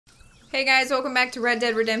Hey guys, welcome back to Red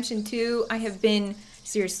Dead Redemption 2. I have been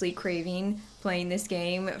seriously craving playing this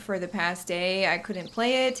game for the past day. I couldn't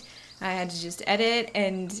play it. I had to just edit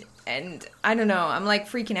and I don't know, I'm like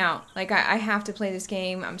freaking out. Like I have to play this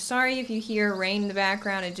game. I'm sorry if you hear rain in the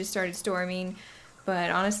background. It just started storming.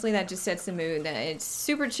 But honestly, that just sets the mood. That it's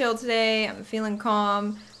super chill today. I'm feeling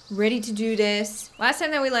calm, ready to do this. Last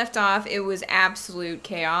time that we left off, it was absolute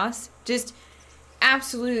chaos. Just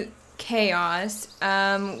absolute chaos.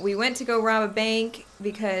 We went to go rob a bank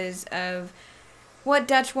because of what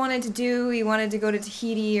Dutch wanted to do. He wanted to go to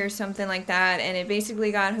Tahiti or something like that, and it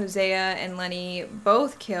basically got Hosea and Lenny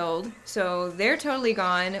both killed. So they're totally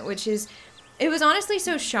gone, which is... It was honestly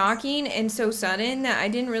so shocking and so sudden that I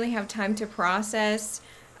didn't really have time to process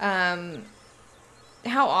how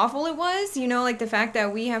awful it was. You know, like the fact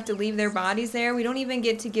that we have to leave their bodies there. We don't even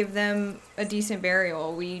get to give them a decent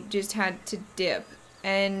burial. We just had to dip.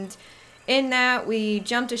 And in that, we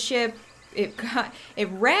jumped a ship. It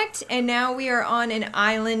wrecked, and now we are on an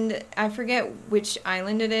island. I forget which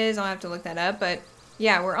island it is. I'll have to look that up. But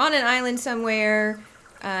yeah, we're on an island somewhere.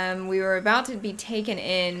 We were about to be taken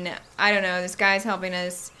in. I don't know, this guy's helping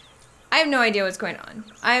us. I have no idea what's going on.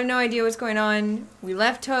 I have no idea what's going on. We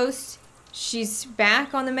left Toast. She's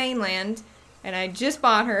back on the mainland, and I just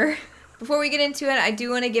bought her. Before we get into it, I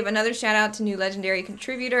do want to give another shout out to new legendary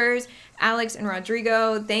contributors, Alex and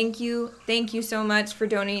Rodrigo. Thank you so much for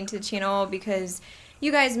donating to the channel, because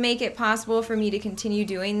you guys make it possible for me to continue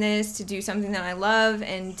doing this, to do something that I love,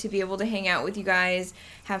 and to be able to hang out with you guys,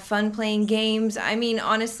 have fun playing games. I mean,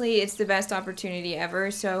 honestly, it's the best opportunity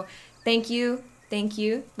ever, so thank you, thank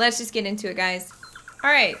you. Let's just get into it, guys.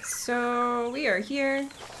 Alright, so we are here.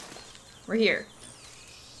 We're here.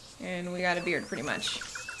 And we got a beard, pretty much.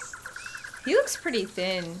 He looks pretty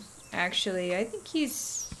thin, actually. I think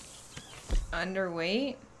he's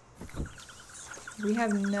underweight. We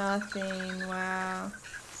have nothing. Wow.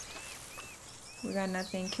 We got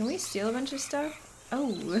nothing. Can we steal a bunch of stuff?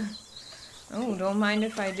 Oh. Oh, don't mind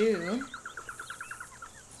if I do.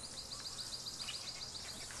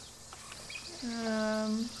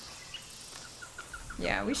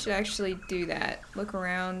 Yeah, we should actually do that. Look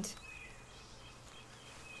around.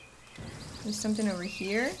 There's something over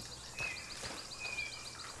here.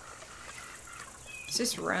 It's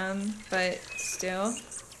just rum, but still.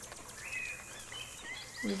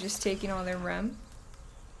 We're just taking all their rum.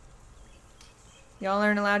 Y'all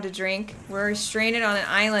aren't allowed to drink. We're stranded on an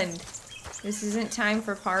island. This isn't time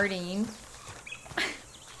for partying.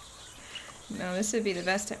 No, this would be the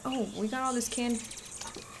best time. Oh, we got all this canned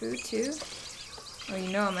food too? Oh, you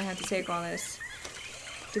know I'm gonna have to take all this.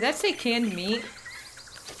 Did that say canned meat?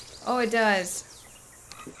 Oh, it does.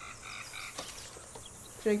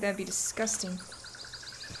 I feel like that'd be disgusting.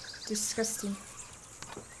 Disgusting.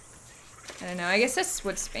 I don't know, I guess that's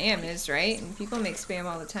what Spam is, right? And people make Spam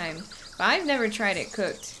all the time. But I've never tried it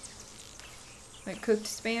cooked. Like cooked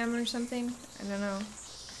Spam or something? I don't know.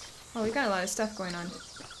 Oh, we got a lot of stuff going on.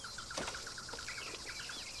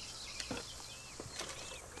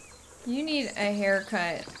 You need a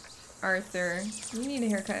haircut, Arthur. You need a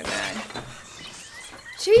haircut bad.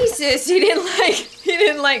 Jesus, he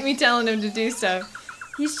didn't like me telling him to do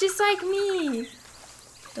stuff. He's just like me.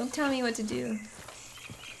 Don't tell me what to do.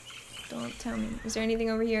 Don't tell me. Is there anything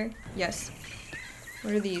over here? Yes.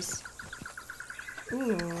 What are these?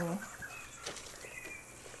 Ooh.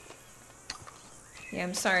 Yeah,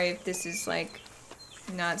 I'm sorry if this is like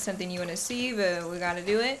not something you want to see, but we gotta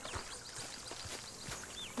do it.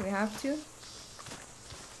 We have to.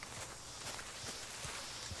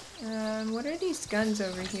 What are these guns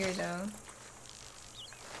over here though?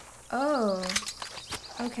 Oh.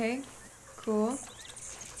 Okay. Cool.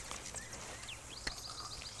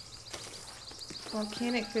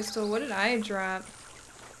 Volcanic pistol. What did I drop?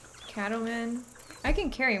 Cattleman. I can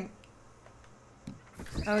carry...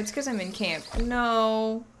 Oh, it's because I'm in camp.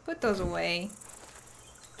 No. Put those away.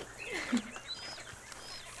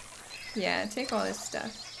 Yeah, take all this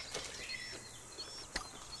stuff.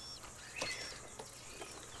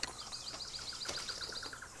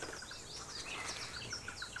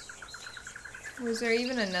 Was there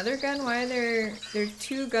even another gun? Why are there are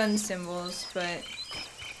two gun symbols, but...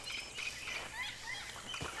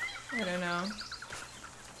 I don't know.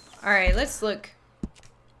 Alright, let's look.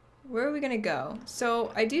 Where are we gonna go?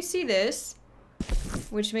 So, I do see this,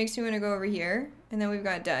 which makes me want to go over here. And then we've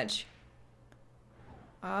got Dutch.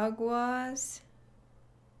 Aguas.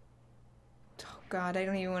 Oh god, I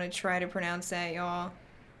don't even want to try to pronounce that, y'all.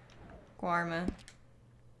 Guarma.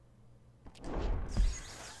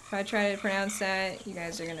 If I try to pronounce that, you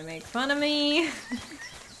guys are gonna make fun of me.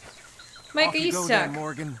 Micah, you suck.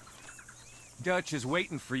 Morgan. Dutch is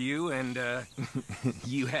waiting for you, and,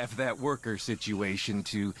 you have that worker situation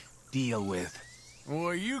to deal with. What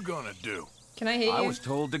are you gonna do? Can I hit you? I was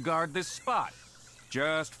told to guard this spot.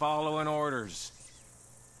 Just following orders.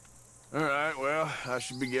 Alright, well, I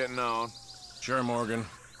should be getting on. Sure, Morgan.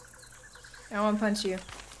 I want to punch you.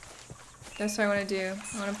 That's what I want to do.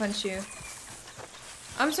 I want to punch you.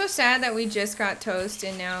 I'm so sad that we just got toast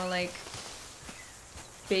and now, like,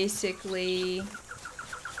 basically...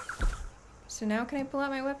 So now can I pull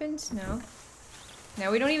out my weapons? No.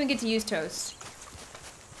 Now we don't even get to use toast.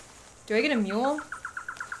 Do I get a mule?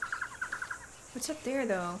 What's up there,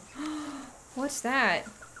 though? What's that?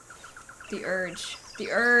 The urge.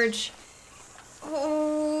 The urge.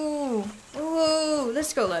 Oh. Oh.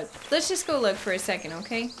 Let's go look. Let's just go look for a second,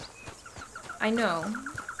 okay? I know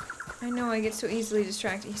I get so easily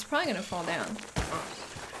distracted. He's probably gonna fall down.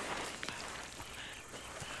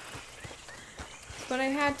 But I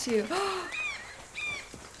had to.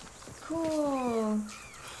 Cool.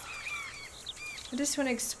 I just want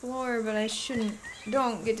to explore, but I shouldn't.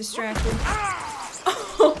 Don't get distracted.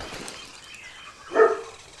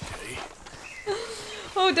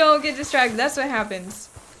 Oh, don't get distracted. That's what happens.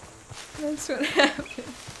 That's what happens.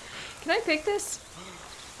 Can I pick this?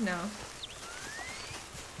 No.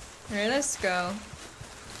 Alright, let's go.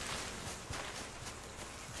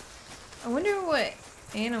 I wonder what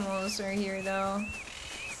animals are here, though.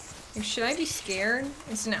 Like, should I be scared?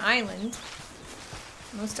 It's an island.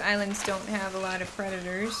 Most islands don't have a lot of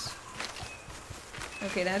predators.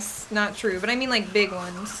 Okay, that's not true, but I mean like big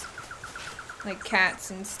ones. Like cats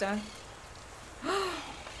and stuff.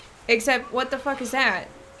 Except, what the fuck is that?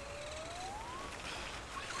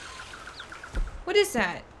 What is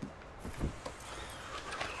that?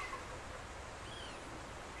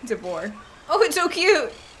 It's a boar. Oh, it's so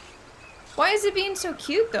cute! Why is it being so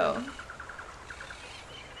cute, though?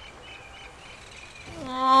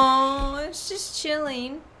 Oh, it's just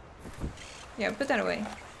chilling. Yeah, put that away.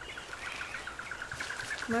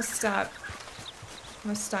 Must stop.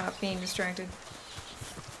 Must stop being distracted.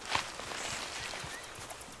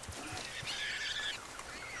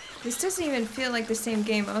 This doesn't even feel like the same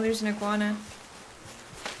game. Oh, there's an iguana.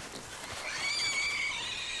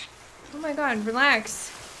 Oh my god,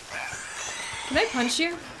 relax. Can I punch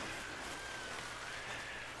you?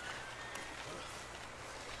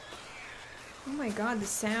 Oh my god, the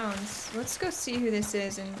sounds. Let's go see who this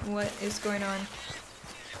is and what is going on.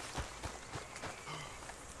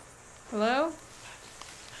 Hello?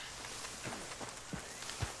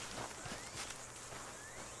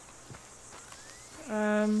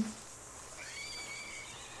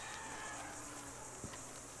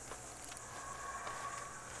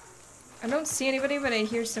 I don't see anybody, but I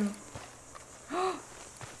hear some...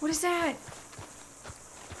 What is that?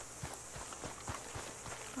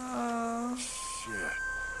 Oh. Shit.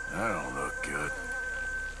 That don't look good.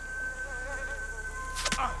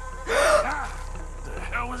 What the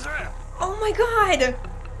hell was that? Oh my god!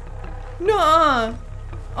 Nuh-uh.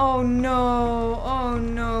 Oh no. Oh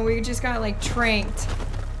no. We just got like tranked.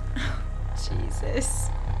 Jesus.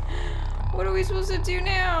 What are we supposed to do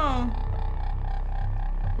now?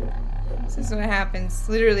 This is what happens.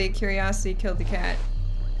 Literally, curiosity killed the cat.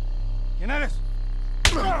 ¿Quién eres?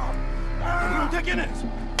 Pregunté quién eres.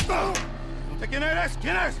 Pregunté quién eres.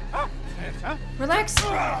 ¿Quién eres? Relax.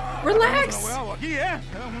 Relax. Un huevado aquí, ¿eh?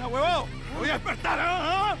 Un huevado. Voy a despertar,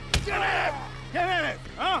 ¿eh? ¿Quién eres? ¿Quién eres?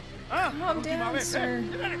 ¿Ah? ¿Ah? Calm down, sir.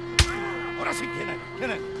 ¿Quién eres? Ahora sí, ¿quién eres?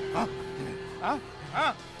 ¿Quién eres? ¿Ah? ¿Quién eres? ¿Ah?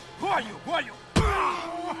 ¿Ah? Who are you? Who are you?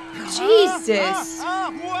 Jesus.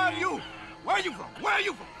 Who are you? Where are you from? Where are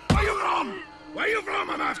you from? Where are you from? Where are you from?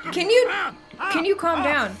 I'm asking. Can you calm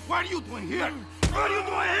down? What are you doing here? What are you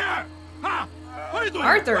doing here? Huh? What are you doing?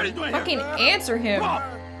 Arthur, what are you doing fucking here? answer him. I'm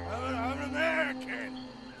an American.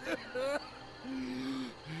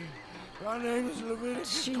 My name is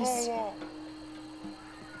Leviticus Jeez. Cornwall.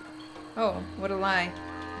 Oh, what a lie.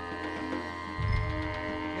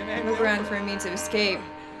 Look around for a means of escape.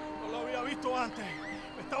 No lo había visto antes.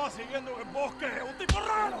 Me estaba siguiendo en el bosque. Un tipo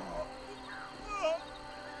raro.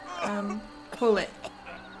 Pull it.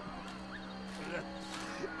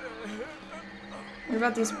 What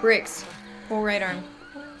about these bricks? Pull right arm.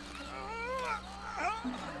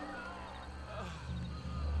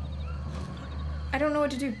 I don't know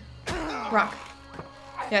what to do. Rock.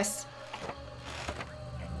 Yes.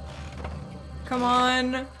 Come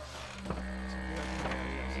on.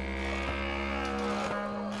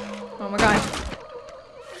 Oh my god.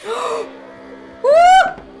 Woo!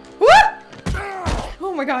 Woo!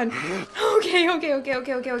 Oh my god.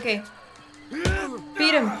 Okay.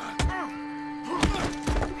 Beat him.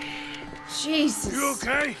 Jesus. You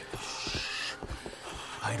okay?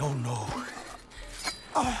 I don't know.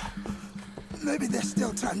 Maybe there's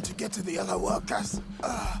still time to get to the other workers.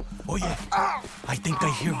 Oh yeah, I think I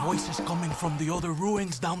hear voices coming from the other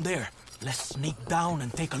ruins down there. Let's sneak down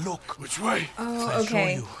and take a look. Which way? Oh, I'll show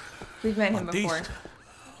okay. you. We've met him before. Baptiste,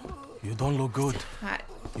 you don't look good. Hot.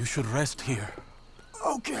 You should rest here.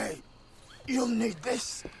 Okay. You'll need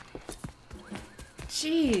this.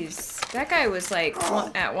 Jeez. That guy was like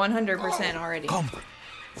at 100% already. Come,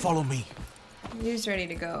 follow me. He was ready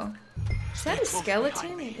to go. Is that a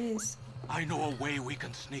skeleton? It is. I know a way we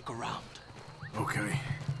can sneak around. Okay.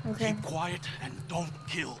 Okay. Keep quiet and don't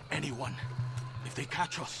kill anyone. If they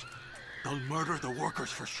catch us, they'll murder the workers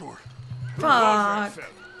for sure. Fuck.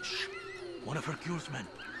 Shh. One of Hercule's men.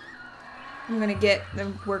 I'm gonna get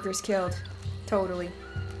the workers killed. Totally.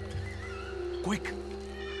 Quick.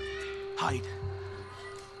 Hide.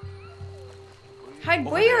 Hide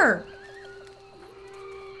where?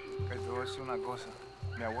 Te voy a decir una cosa.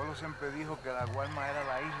 Mi abuelo siempre dijo que la Guarma era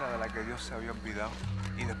la isla de la que Dios se había olvidado.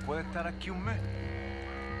 Y después de estar aquí un mes,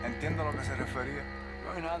 entiendo a lo que se refería.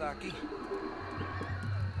 No hay nada aquí.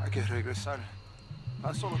 Hay que regresar.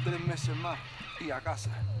 Tan solo 3 meses más y a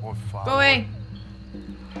casa. Por favor. Go away.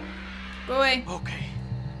 Go away. Okay.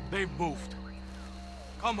 They've moved.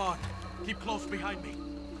 Come on. Keep close behind me.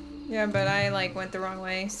 Yeah, but I like went the wrong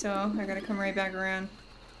way, so I gotta come right back around.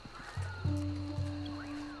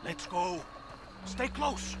 Let's go. Stay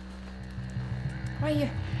close. Why you?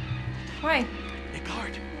 Why? They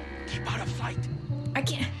guard. Keep out of sight. I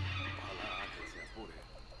can't.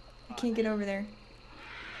 I can't get over there.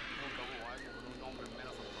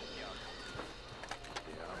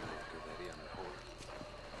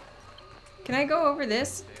 Can I go over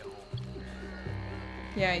this?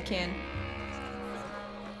 Yeah, I can.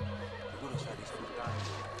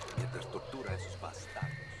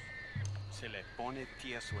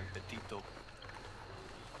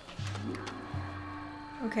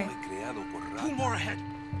 Okay. Two more ahead.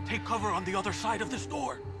 Take cover on the other side of this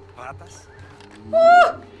door. Ratas.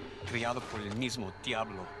 Criado por el mismo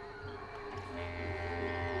diablo.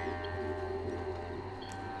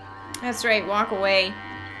 That's right, walk away.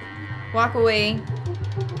 Walk away.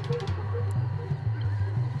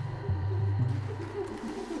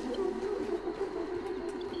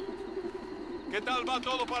 ¿Qué tal va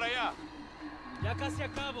todo para allá? Ya casi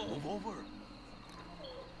acabo. Move over.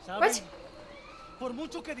 What? Por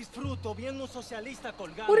mucho que disfruto viendo un socialista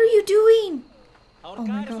colgado. What are you doing? Oh my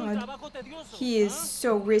Ahorcar es un god. trabajo tedioso. He is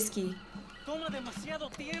so risky. Toma demasiado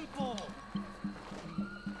tiempo.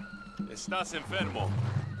 Estás enfermo.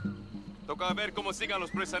 Toca ver cómo sigan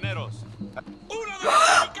los prisioneros. ¡Uno de los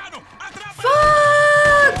mexicanos! ¡Atrápalo!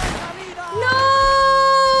 Fuck! No!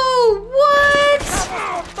 What?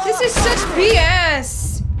 This is such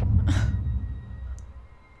BS.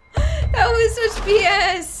 That was such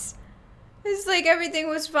BS. It's like everything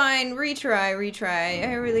was fine. Retry, retry.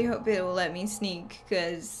 I really hope it will let me sneak,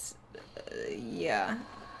 because, yeah.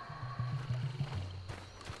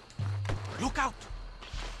 Look out.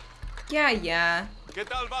 Yeah, yeah. ¿Qué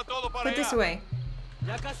tal va todo para Put this allá? away.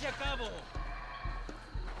 Ya casi acabo.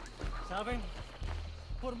 ¿Saben?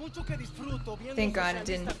 Por mucho que disfruto viendo Thank un God it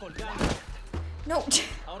socialista didn't. colgado. No.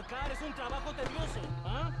 Ahorcar es un trabajo tedioso,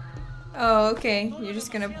 ¿ah? Oh, okay. You're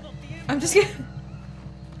just gonna... I'm just gonna...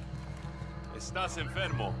 Estás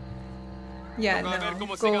enfermo. Yeah, Toca ver no.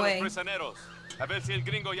 cómo Go sigan los away. prisioneros. A ver si el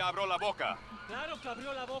gringo ya abrió la boca. Claro que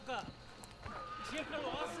abrió la boca. Siempre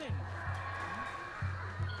lo hacen.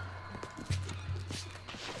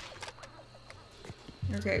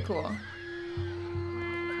 Okay, cool.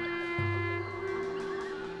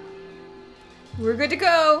 We're good to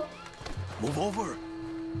go. Move over.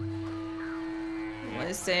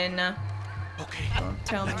 Listen. Okay. Don't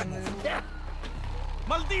tell me to move.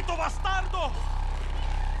 ¡Maldito bastardo!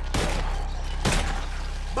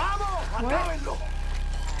 ¡Vamos! ¡Acábenlo!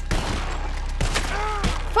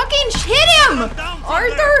 Fucking hit him!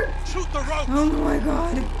 Arthur! Shoot the rope! Oh my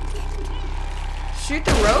god. Shoot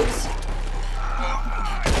the ropes?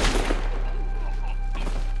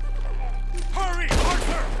 Hurry,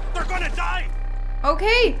 Arthur! They're gonna die!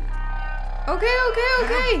 Okay.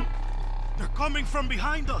 Okay. They're coming from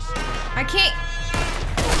behind us. I can't...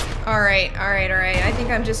 Alright. I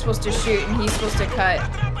think I'm just supposed to shoot and he's supposed to cut.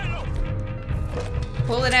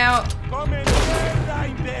 Pull it out.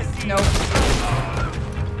 Nope.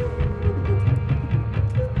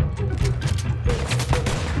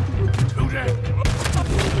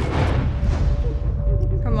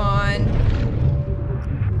 Come on.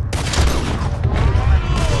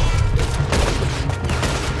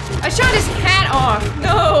 I shot his hat off.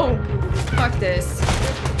 No. Fuck this.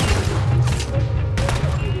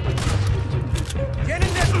 Get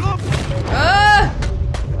in there!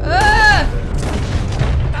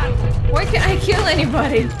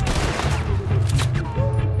 buddy.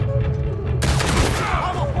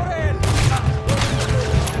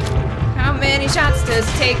 How many shots does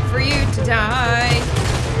it take for you to die?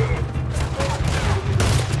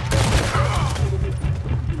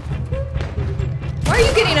 Why are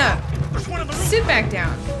you getting up? Sit back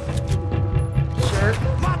down. Jerk.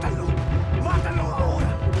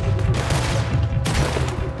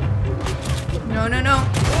 No, no, no.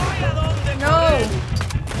 No!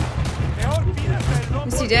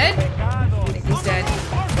 Is he dead? I think he's dead.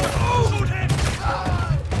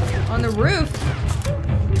 On the roof.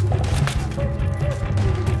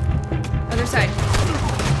 Other side.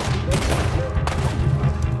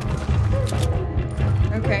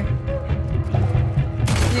 Okay.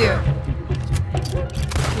 You.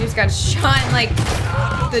 You just got shot in like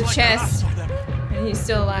the chest. And he's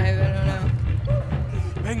still alive, I don't know.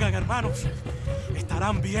 Vengan, hermanos.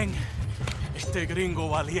 Estarán bien. Este gringo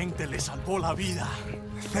valiente le salvó la vida.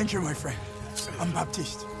 Thank you, my friend. I'm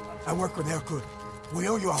Baptiste. I work with Exskwerl. We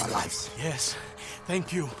owe you our lives. Yes,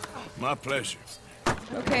 thank you. My pleasure.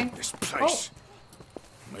 Okay. This place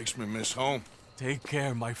makes me miss home. Take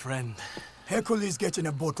care, my friend. Exskwerl is getting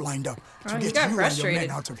a boat lined up to Oh, he get got you frustrated. and your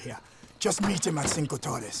men out of here. Just meet him at Cinco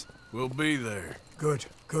Torres. We'll be there. Good,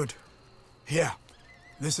 good. Here,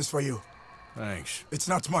 this is for you. Thanks. It's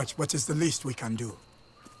not much, but it's the least we can do.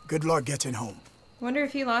 Good luck getting home. Wonder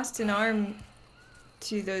if he lost an arm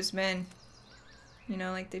to those men. You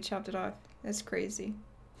know, like they chopped it off. That's crazy.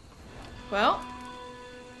 Well,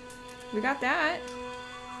 we got that.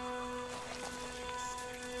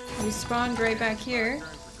 We spawned right back here.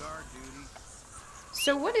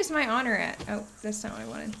 So what is my honor at? Oh, that's not what I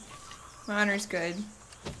wanted. My honor's good.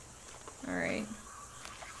 Alright.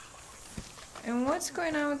 And what's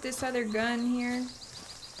going on with this other gun here?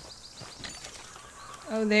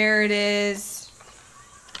 Oh, there it is.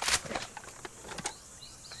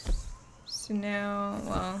 So now,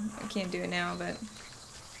 well, I can't do it now, but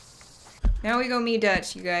now we go meet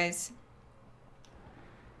Dutch, you guys.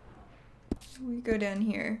 We go down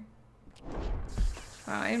here.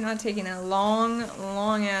 Wow, I am not taking a long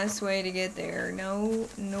ass way to get there. No,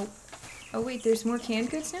 nope. Oh wait, there's more canned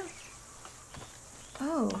goods now?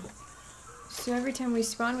 Oh. So every time we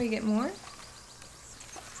spawn we get more?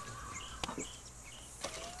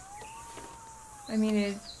 I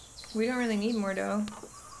mean, we don't really need more though.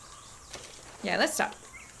 Yeah, let's stop.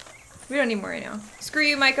 We don't need more right now. Screw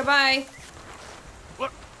you, Micah, bye!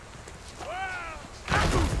 What?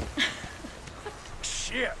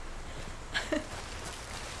 Shit!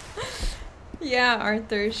 Yeah,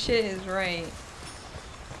 Arthur, shit is right.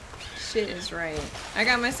 Shit is right. I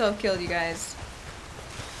got myself killed, you guys.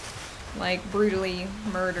 Like, brutally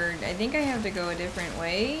murdered. I think I have to go a different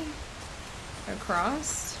way.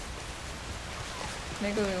 Across.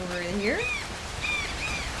 Can I go over here?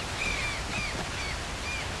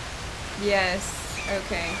 Yes.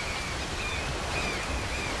 Okay.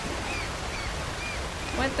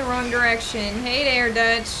 Went the wrong direction. Hey there,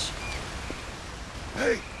 Dutch.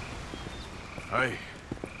 Hey! Hey.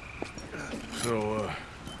 So,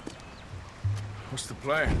 what's the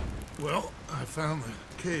plan? Well, I found the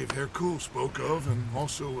cave Exskwerl spoke of, and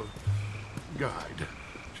also a guide.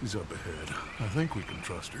 She's up ahead. I think we can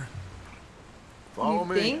trust her. Follow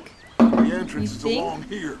You me. think? The entrance You is think? along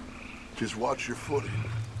here. Just watch your footing.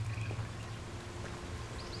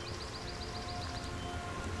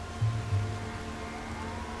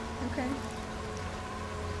 Okay.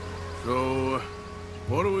 So,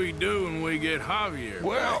 what do we do when we get Javier?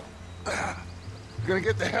 Well, gonna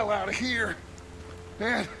get the hell out of here.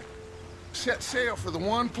 And set sail for the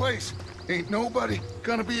one place. Ain't nobody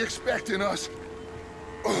gonna be expecting us.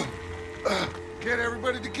 Get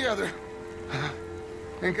everybody together.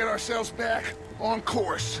 And get ourselves back on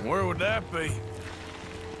course. Where would that be?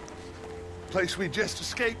 Place we just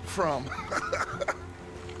escaped from.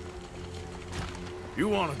 You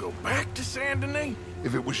want to go back to Saint Denis?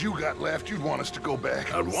 If it was you got left, you'd want us to go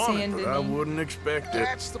back. I'd want it, Saint but I Denis. wouldn't expect it.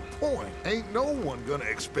 That's the point. Ain't no one gonna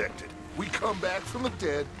expect it. We come back from the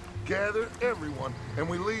dead, gather everyone, and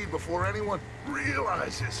we leave before anyone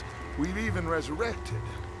realizes we've even resurrected.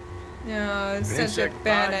 No, it's Been such a said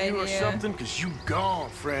bad goodbye to you or idea. something? Cause you gone,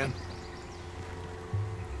 friend.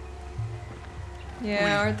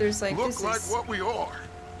 Yeah, Arthur's like, Look this like is... what we are.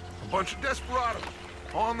 A bunch of desperados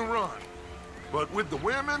on the run. But with the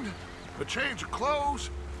women, a change of clothes,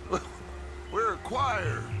 we're a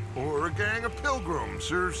choir or a gang of pilgrims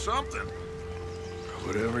or something.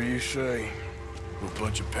 Whatever you say. We're a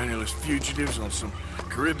bunch of penniless fugitives on some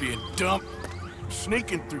Caribbean dump,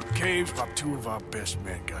 sneaking through caves while two of our best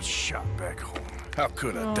men got shot back home. How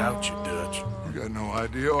could I doubt you, Dutch? You got no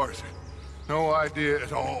idea, Arthur. No idea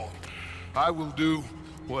at all. I will do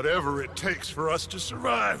whatever it takes for us to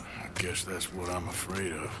survive. I guess that's what I'm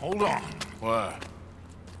afraid of. Hold on. Why?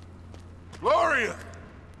 Gloria!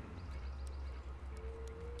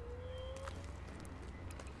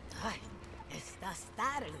 Ay, estás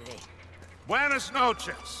tarde. Buenas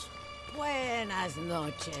noches. Buenas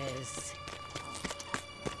noches.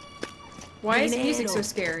 Why is the Dinero, music so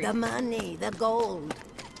scary? The money, the gold.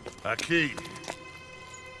 Aquí.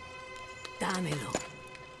 Dámelo.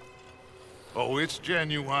 Oh, it's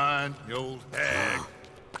genuine, you old hag.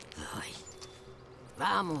 Ay.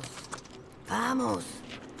 Vamos. Vamos.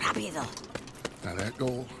 Rápido. Now that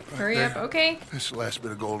gold right Hurry there, up, okay. This is the last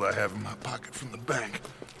bit of gold I have in my pocket from the bank.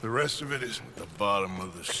 The rest of it is At the bottom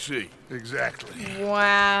of the sea. exactly.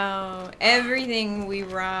 Wow. Everything we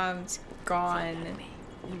robbed, gone.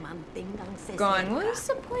 Y manténganse Gone. cerca. What is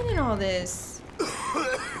the point in all this?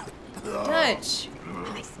 Dutch. A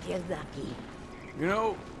la izquierda aquí. You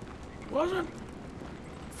know, wasn't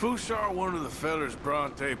Fussar one of the fellers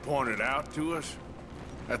Bronte pointed out to us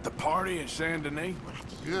at the party in Saint Denis?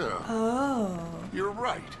 Yeah, Oh. you're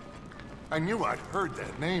right. I knew I'd heard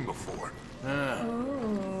that name before.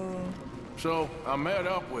 Oh. So I met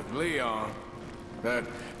up with Leon. That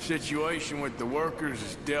situation with the workers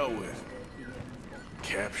is dealt with.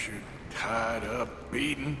 Captured, tied up,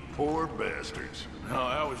 beaten. Poor bastards. No,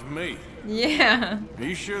 that was me. Yeah. Are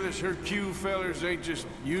you sure this Hercule fellers ain't just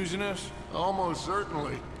using us? Almost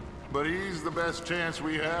certainly. But he's the best chance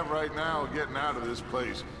we have right now of getting out of this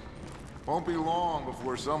place. Won't be long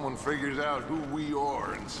before someone figures out who we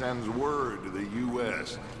are and sends word to the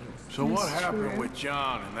U.S. So what That's happened true. with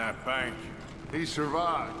John in that bank? He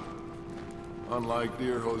survived. Unlike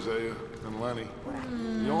dear Hosea and Lenny.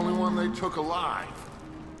 The only one they took alive.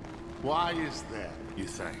 Why is that, you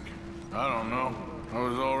think? I don't know. I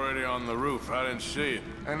was already on the roof. I didn't see it.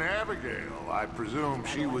 And Abigail, I presume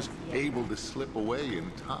she was able to slip away in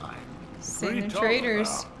time. Saying you they're talking traitors.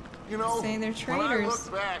 about? You know, Saying they're when I traitors.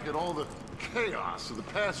 look back at all the chaos of the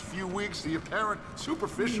past few weeks, the apparent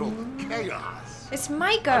superficial chaos, It's I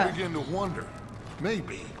Micah. begin to wonder,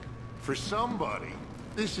 maybe, for somebody,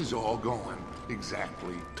 this is all going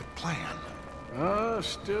exactly to plan.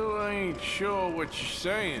 Still ain't sure what you're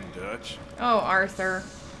saying, Dutch. Oh, Arthur.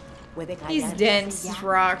 Puede He's callarse dense ya. as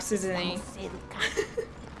rocks, isn't he? Estamos cerca.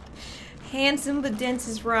 Handsome but dense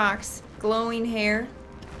as rocks. Glowing hair.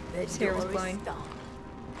 The His hair was door is glowing. stuck.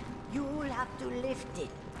 You'll have to lift it.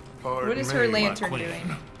 Pardon What is her me, my lantern queen.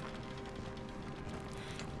 doing?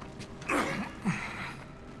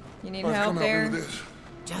 You need I've help come out there? with this.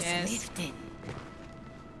 Just Yes. lift it.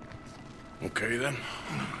 Okay, then.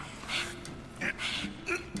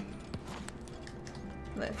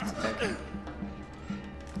 Lift. Okay.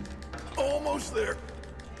 Almost there.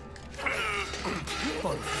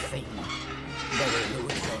 Por fin. Very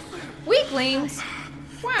luchos. Weaklings.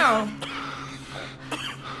 Wow.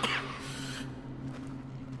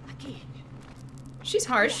 Aquí. She's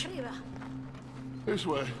harsh. Arriba. This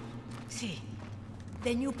way. Sí.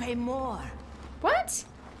 Then you pay more. What?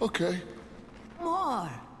 Okay. More.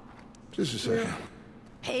 Just a second.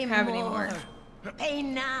 Pay Have any more. more. Pay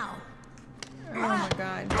now. Oh my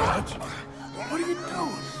god. Dutch? What are you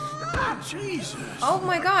doing? Jesus. Oh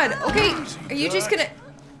my god. Okay, are you just gonna...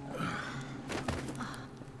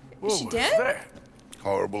 What Is she was dead? that?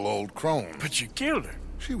 Horrible old crone. But you killed her.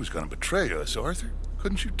 She was gonna betray us, Arthur.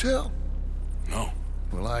 Couldn't you tell? No.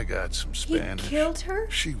 Well, I got some He Spanish. killed her?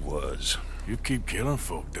 She was. You keep killing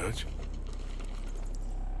folk, Dutch.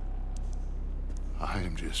 I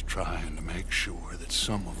am just trying to make sure that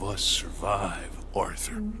some of us survive,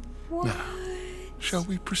 Arthur. What? Now, shall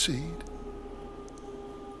we proceed?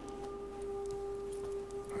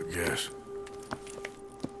 I guess.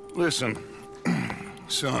 Listen,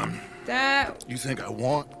 son, That you think I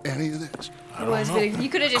want any of this? was good. You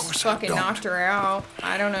could have just course I fucking don't. knocked her out.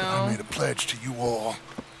 I don't I know. made a pledge to you all.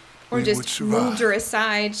 Or we would just survive. moved her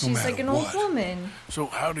aside. She's matter like an old what. woman. So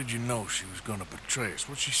how did you know she was gonna betray us?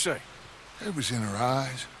 What'd she say? It was in her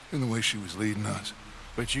eyes, in the way she was leading us.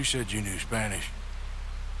 But you said you knew Spanish.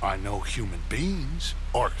 I know human beings,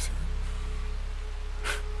 Arthur.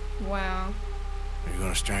 Wow. Are you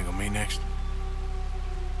gonna strangle me next?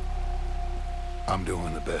 I'm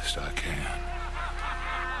doing the best I can.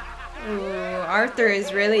 Ooh, Arthur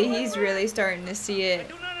is really, he's really starting to see it.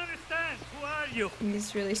 I do not understand. Who are you?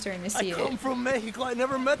 He's really starting to I see come it. from Mexico. I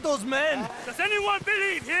never met those men. Does anyone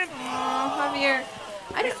believe him? Oh, Javier.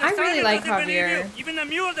 I Mr. really Simon like doesn't believe Javier. you. Even the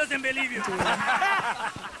mule doesn't believe you.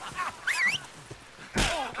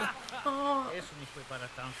 Eso ni fue para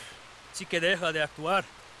tanto. Sí que deja de actuar.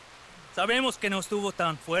 Sabemos que no estuvo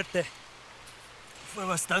tan fuerte. Fue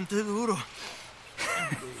bastante duro.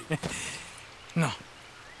 No,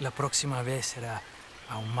 la próxima vez será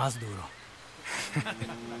aún más duro.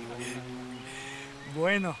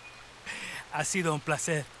 Bueno, ha sido un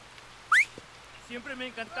placer. Siempre me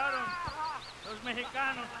encantaron los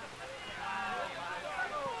mexicanos.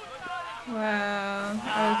 Wow.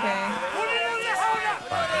 Okay.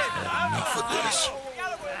 Enough of this.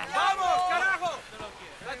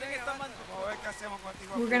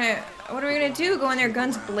 We're gonna. What are we gonna do? Go in there,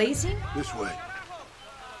 guns blazing? This way.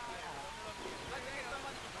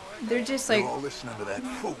 They're just They're like all listening to that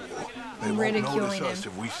fool. They won't ridiculing notice us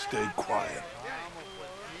him. if we stay quiet.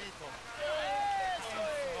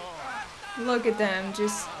 Look at them,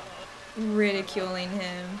 just ridiculing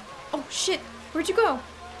him. Oh shit! Where'd you go?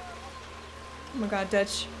 Oh my god,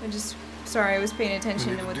 Dutch. Sorry, I was paying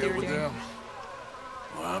attention to what they were doing.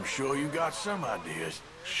 Well, I'm sure you got some ideas.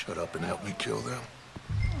 Shut up and help me kill them.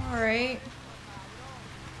 Alright.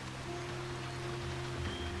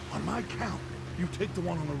 On my count, you take the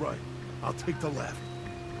one on the right. I'll take the left.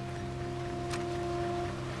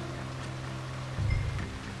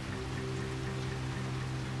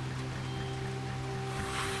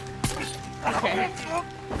 Okay.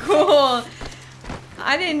 Cool.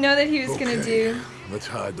 I didn't know that he was gonna do Let's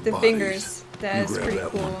hide the bodies. fingers. That's grab pretty that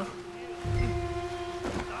cool. one.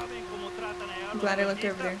 I'm glad I looked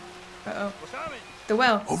over there. Uh-oh. The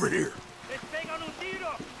well. Over here.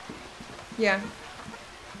 Yeah.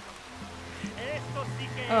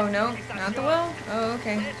 Oh, no. Not the well? Oh,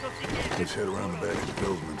 okay. Let's head around the back of the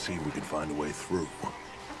building and see if we can find a way through.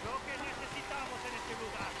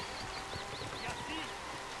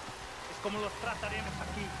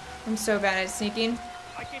 I'm so bad at sneaking.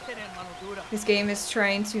 This game is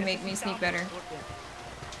trying to make me sneak better.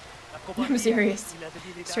 I'm serious.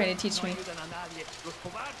 It's trying to teach me.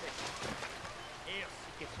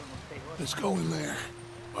 Let's go in there.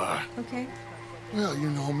 Okay. Well, you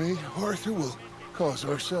know me. Arthur will cause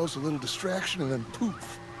ourselves a little distraction and then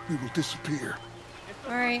poof, we will disappear.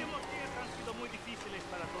 Alright.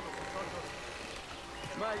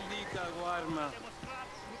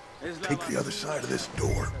 Take the other side of this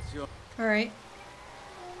door. Alright.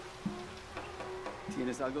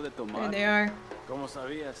 There they are. ¿Cómo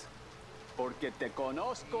sabías? Porque te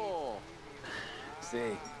conozco.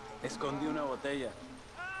 Sí, escondí una botella.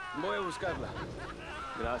 Voy a buscarla.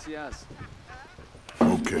 Gracias. They're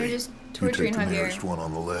Okay, just you torturing take the Javier. nearest one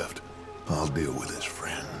on the left. I'll deal with his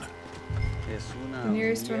friend. The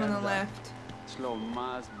nearest one on the left. Es lo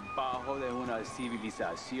más bajo de una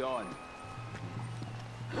civilización.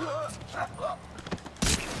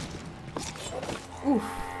 Oof.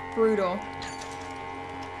 Brutal.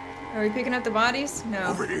 Are we picking up the bodies? No.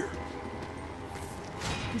 Over here.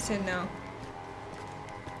 He said no.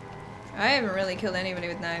 I haven't really killed anybody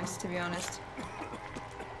with knives, to be honest.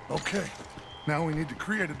 Okay, now we need to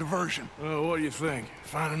create a diversion. Well, what do you think?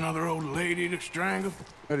 Find another old lady to strangle?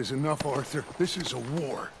 That is enough, Arthur. This is a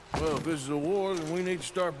war. Well, if this is a war, then we need to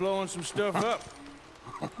start blowing some stuff up.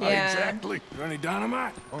 Yeah. Exactly. Is there any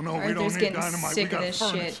dynamite? Oh no, we Arthur's don't need getting dynamite. We sick of got this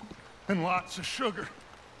furnace. shit. And lots of sugar.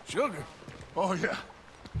 Sugar? Oh yeah.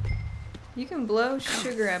 You can blow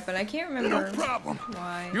sugar up, but I can't remember No problem.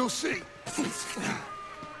 why. You'll see.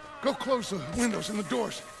 Go close the windows and the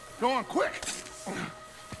doors. Go on, quick.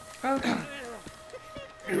 Okay.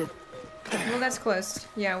 Well, that's close.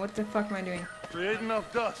 Yeah, what the fuck am I doing? Create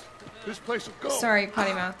enough dust. This place will go. Sorry,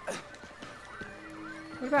 potty mouth.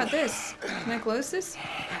 What about this? Can I close this?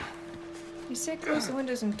 You said close the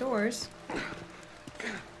windows and doors.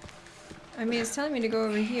 I mean, it's telling me to go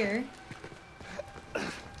over here.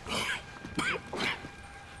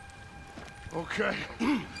 Okay.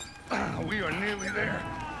 We are nearly there.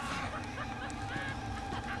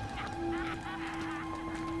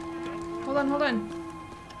 Hold on, hold on.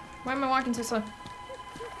 Why am I walking so slow?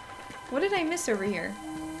 What did I miss over here?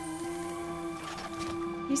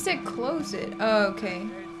 He said close it. Oh, okay.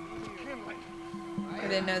 I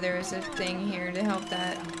didn't know there was a thing here to help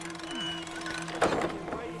that.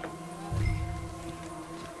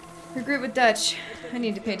 Regroup with Dutch. I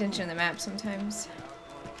need to pay attention to the map sometimes.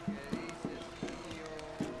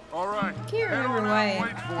 All right. Can't Head remember on out why. and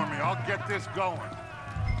wait for me. I'll get this going.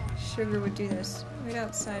 Sugar would do this. Wait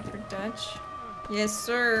outside for Dutch. Yes,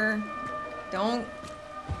 sir. Don't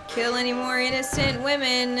kill any more innocent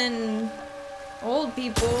women and old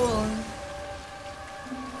people.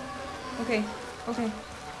 Okay, okay.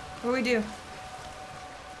 What do we do?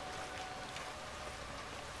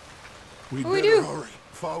 We What do we better do? hurry.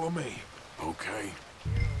 Follow me. Okay.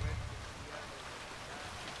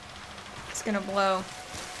 It's gonna blow.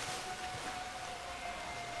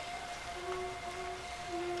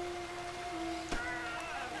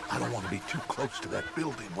 I don't want to be too close to that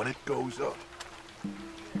building when it goes up.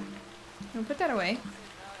 No, put that away.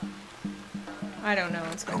 I don't know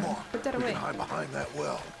what's going on. Put that away. We can hide behind that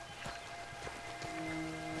well.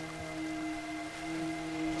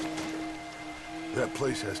 That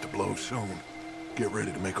place has to blow soon. Get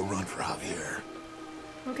ready to make a run for Javier.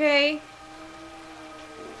 Okay.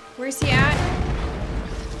 Where's he at?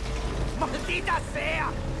 Maldita sea!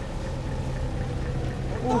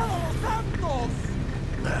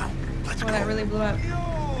 Now, let's Oh, go. that really blew up.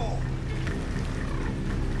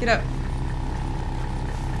 Get up.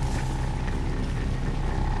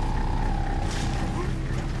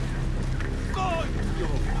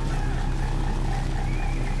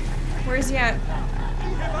 Where is he at?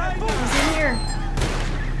 He's in here.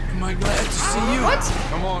 Am I glad to see you? What?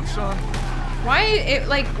 Come on, son. Why it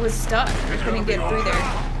like was stuck? I couldn't get through there.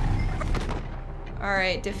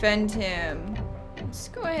 Alright, defend him. Let's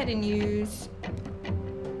go ahead and use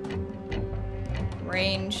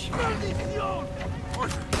range.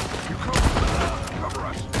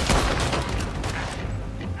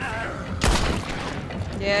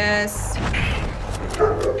 Yes.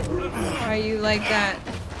 Why you like that?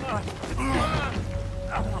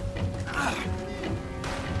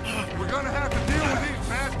 We're gonna have to deal with these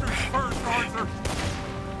bastards first, Arthur.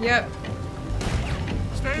 Yep.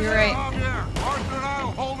 Stay You're there, right. Javier. Arthur and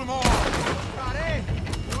I'll hold them off.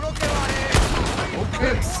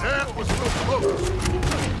 Oops. That was so close.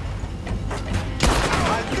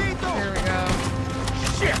 There we go.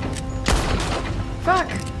 Shit. Fuck.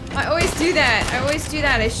 I always do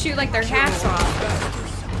that. I shoot like their hats off.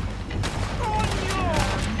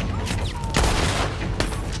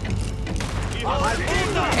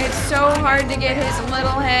 It's so hard to get his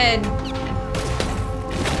little head.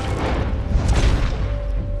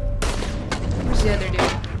 Where's the other dude?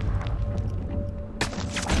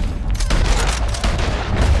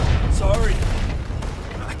 Sorry.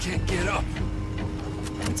 I can't get up.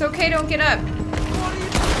 It's okay, don't get up.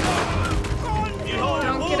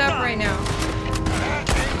 Don't get up right now.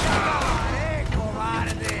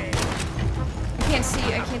 I can't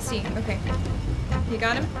see. Okay. You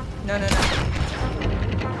got him? No.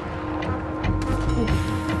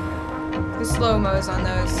 Oof. The slow-mos on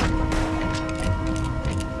those.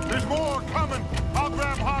 There's more coming. I'll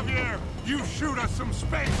grab Javier. You shoot us some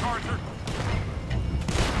space, Arthur.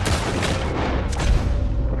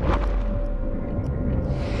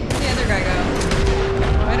 Where'd the other guy go?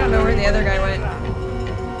 I don't know where the other guy went.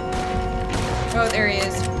 Oh, there he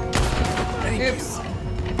is. Oops.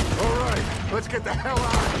 All right, let's get the hell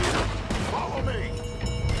out of here. Follow me.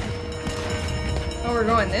 Oh, we're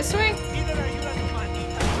going this way?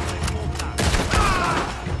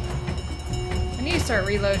 I need to start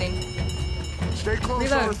reloading. Stay close,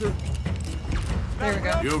 Reload. Arthur. There we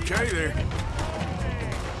go. You okay there?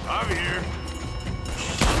 Javier.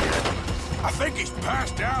 Shit. I think he's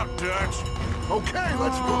passed out, Dutch. Okay,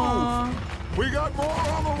 let's move. We got more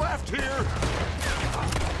on the left here.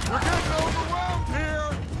 We're getting overwhelmed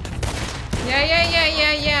here.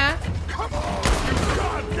 Yeah. Come on, you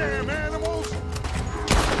goddamn animals.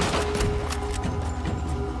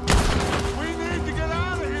 We need to get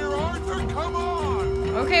out of here, Arthur. Come on.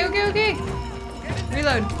 Okay.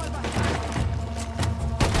 Reload.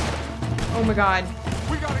 Oh my god.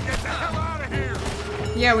 We gotta get the hell out of here.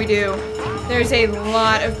 Yeah, we do. There's a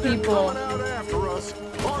lot of people. Coming out after us.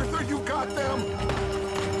 Arthur, you got them.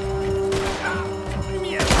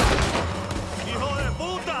 ¡Hijo de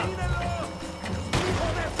puta!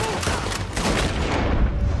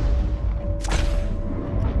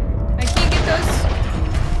 I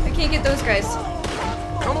can't get those guys.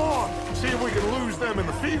 Come on. See if we can lose them in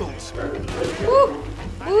the fields. Woo!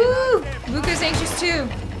 Luka's anxious too.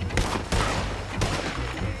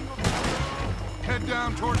 Head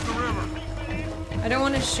down towards the river. I don't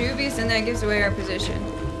want to shoot because then that gives away our position.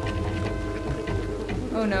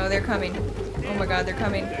 Oh no, they're coming. Oh my god, they're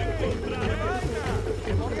coming.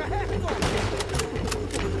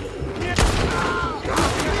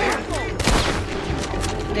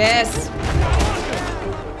 Yes.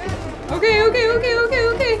 Okay.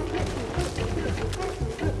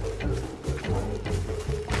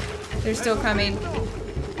 They're still coming.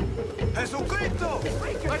 Jesucristo!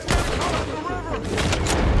 Let's get across the river!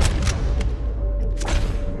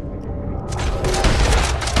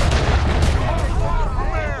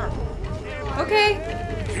 Okay.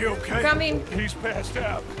 He okay? Coming. He's passed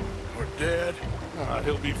out. We're dead.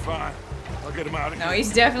 He'll be fine. I'll get him out of here. No,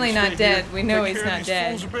 he's definitely not Stay dead. here. We know Take he's care of not these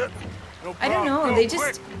dead. fools a bit. No I don't problem. know. Go They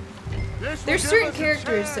quick. just... There's certain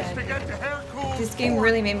characters that this game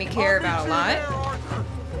really made me care about a lot.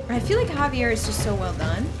 I feel like Javier is just so well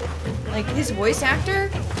done. Like, his voice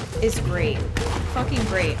actor is great. Fucking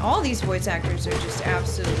great. All these voice actors are just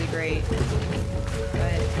absolutely great.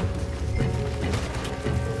 But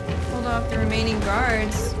hold off the remaining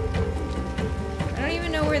guards. I don't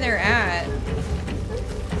even know where they're at.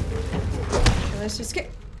 So let's just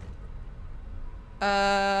get...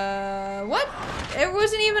 what? There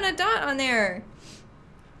wasn't even a dot on there.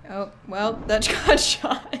 Oh, well, Dutch got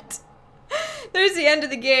shot. There's the end of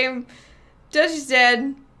the game. Dutch is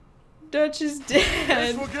dead. Dutch is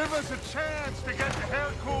dead. This will give us a chance to get to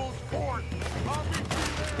Hercule's port.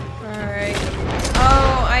 Alright.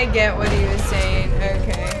 Oh, I get what he was saying.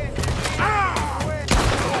 Okay.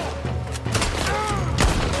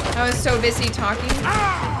 I was so busy talking.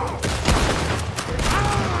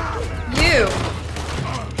 You!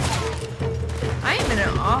 I am in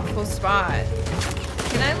an awful spot.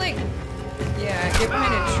 Can I, like... Yeah, get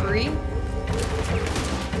behind a tree?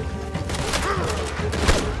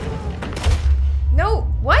 No!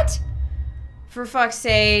 What? For fuck's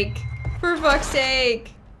sake. For fuck's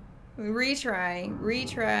sake. Retry.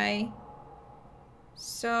 Retry.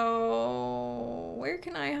 So... Where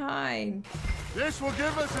can I hide? This will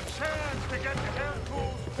give us a chance to get to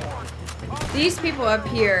Hercule's port. These people up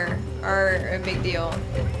here are a big deal.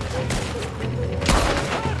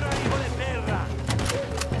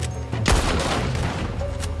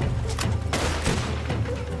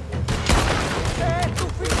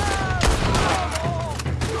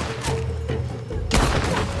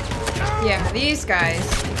 Yeah, these guys.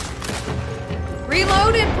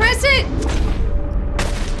 Reload and press it!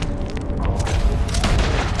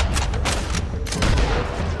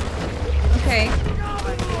 Okay.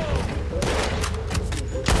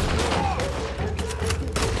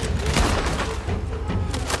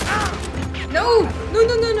 No! No,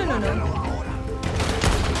 no, no, no, no, no.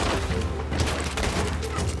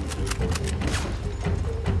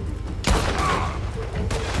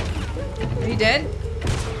 Are you dead?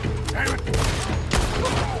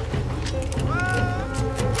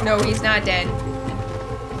 No, he's not dead.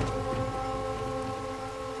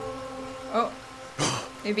 Oh.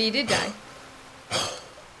 Maybe he did die. I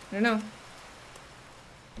don't know.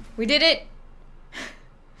 We did it!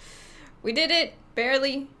 We did it!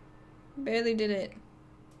 Barely. Barely did it.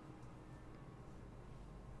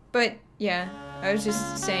 But, yeah. I was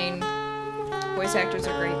just saying, voice actors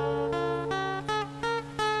are great.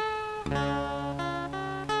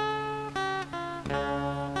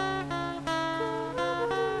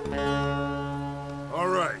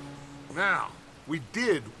 We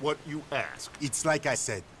did what you asked. It's like I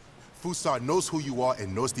said. Fussar knows who you are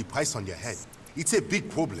and knows the price on your head. It's a big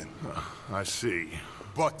problem. I see.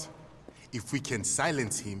 But if we can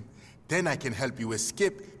silence him, then I can help you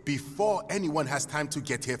escape before anyone has time to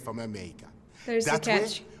get here from America. There's that the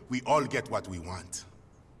catch. way, we all get what we want.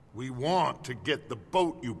 We want to get the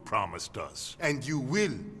boat you promised us. And you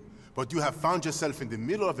will. But you have found yourself in the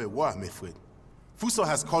middle of a war, my friend. Fussar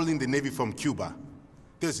has called in the Navy from Cuba.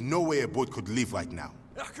 There's no way a boat could leave right now.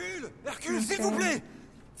 Hercule! Hercule, s'il vous plaît!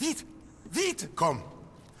 Vite! Vite! Come.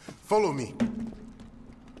 Follow me.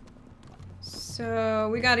 So,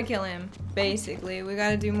 we gotta kill him, basically. We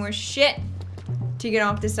gotta do more shit to get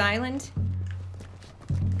off this island.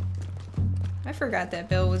 I forgot that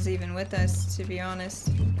Bill was even with us, to be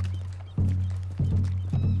honest.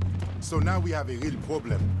 So now we have a real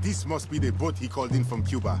problem. This must be the boat he called in from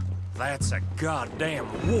Cuba. That's a goddamn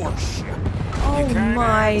warship. Oh you kinda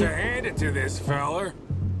my. have to hand it to this feller.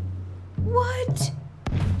 What?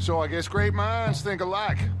 So I guess great minds think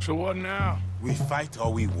alike. So what now? We fight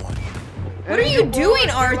or we won. What are you doing,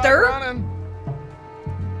 Arthur?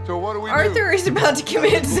 So what do we do? Arthur is about to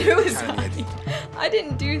commit suicide. I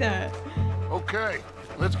didn't do that. Okay,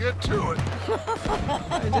 let's get to it.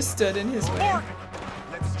 I just stood in his way.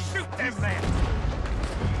 Let's shoot them then.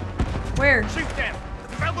 Where? Shoot them.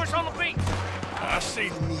 The fellas on the beach. I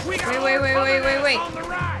see. Wait. On the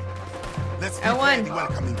right. Let's I won. the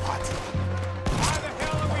welcoming party. Why the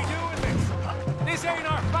hell are we doing this? This ain't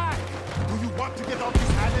our fight. Do you want to get off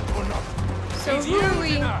this island or not? So who are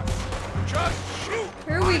we? Just shoot.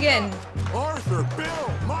 Who are we getting? Arthur, Bill,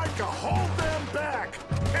 Micah, hold them back.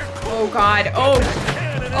 Oh God.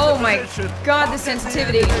 Oh my God, the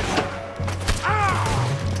sensitivity.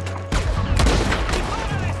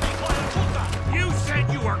 You said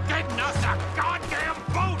you were getting us a goddamn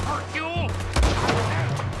boat, Hercule.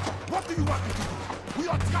 What do you want me to do? We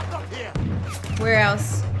are trapped up here. Where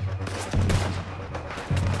else?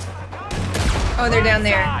 Oh, they're down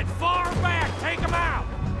there. Side, far back. Take them out.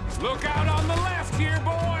 Look out on the left here,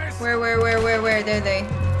 boys. Where? There they.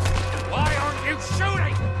 Why aren't you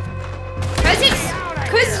shooting?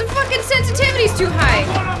 Cause insensitivity's too high.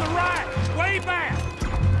 One on the right, way back.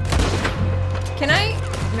 Can I?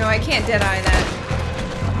 No, I can't dead eye that.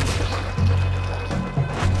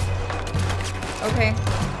 Okay.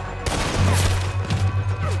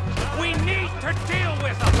 We need to deal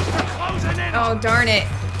with them. They're closing in. Oh, darn it.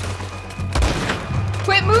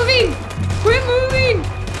 Quit moving! Quit moving!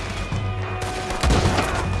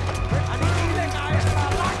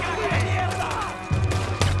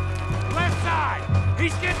 Left side.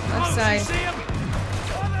 He's getting Left close. side. You see him?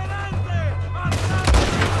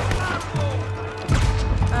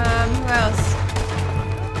 Who else?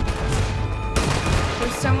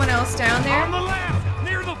 There's someone else down there? On the left,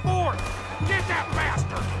 near the fort. Get that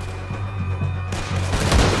bastard.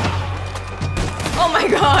 Oh my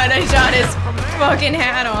god, I shot his fucking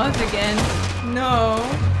hat off again. No.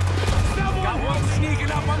 Got one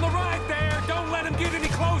sneaking up on the right there. Don't let him get any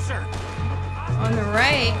closer. On the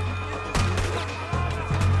right?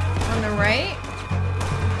 On the right?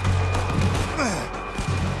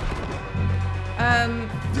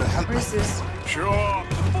 Where's this? Sure.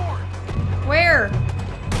 Where?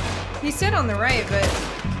 He said on the right, but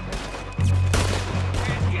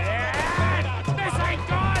This ain't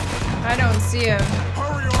good. I don't see him.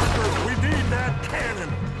 Hurry, Arthur! We need that cannon!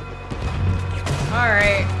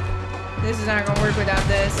 Alright. This is not gonna work without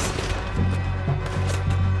this.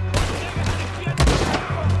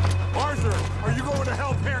 Arthur, are you going to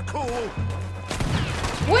help here, cool?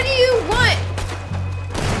 What do you want?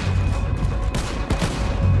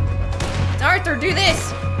 Arthur, do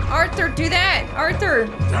this! Arthur, do that! Arthur!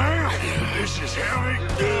 Damn, this is heavy.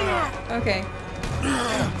 Okay.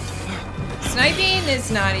 Sniping is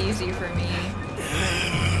not easy for me.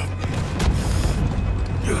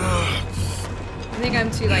 I think I'm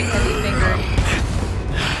too, like, heavy fingered.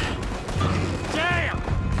 Damn!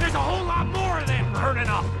 There's a whole lot more of them burning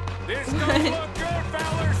up. This don't look good,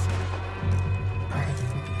 fellas.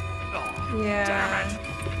 Yeah.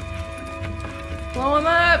 Blow him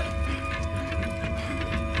up!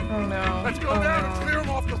 Oh no. Let's go down and clear them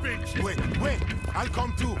off the beach. Wait, I'll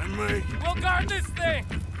come too. And me. We'll guard this thing.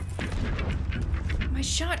 My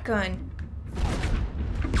shotgun.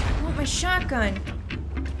 I want my shotgun.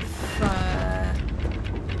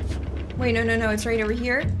 Wait, no, it's right over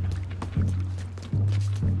here.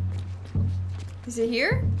 Is it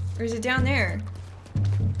here? Or is it down there?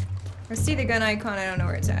 I see the gun icon, I don't know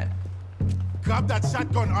where it's at. Grab that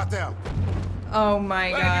shotgun, Arthur. Oh my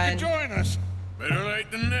Glad god. you could join us. Better late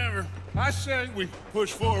than never. I say we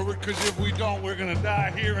push forward, because if we don't, we're gonna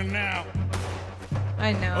die here and now.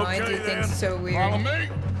 I know, I do things so weird. Follow me.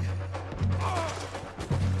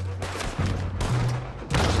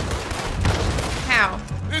 How?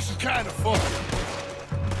 This is kind of fun.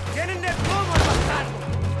 Get in that plumber,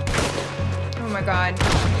 Oh my god.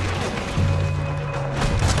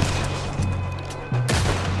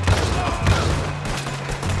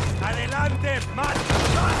 Adelante, Marz.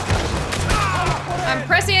 I'm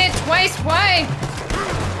pressing it twice. Why?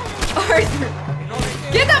 Arthur,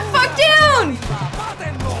 get the fuck down!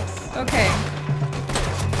 Okay.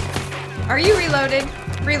 Are you reloaded?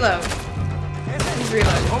 Reload. He's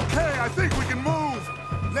reloaded. Okay, I think we can move.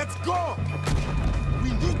 Let's go.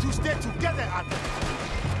 We need to stay together, Arthur.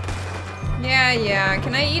 Yeah.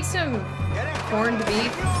 Can I eat some corned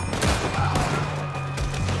beef?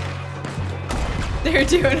 They're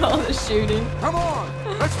doing all the shooting. Come on,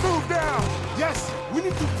 let's move down. Yes, we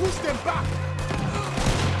need to push them back.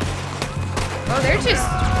 Oh, they're just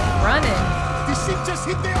running. The ship just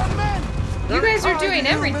hit their own men. You guys are doing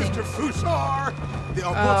everything. Mr. Fussar. They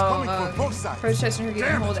are both coming from both sides. Press Chester who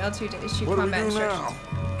can hold L2 to issue What do we combat do instructions.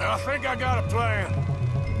 now? I think I got a plan.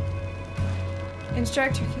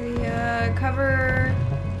 Instruct cover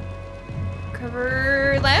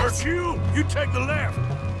left. You take the left.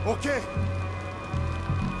 Okay.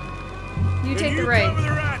 You take and the you right. cover the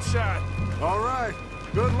right side. All right.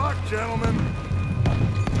 Good luck, gentlemen.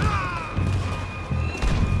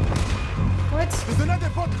 What? There's another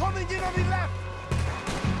boat coming in on the left.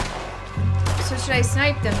 So should I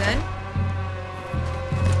snipe them then?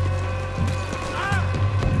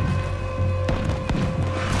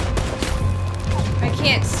 I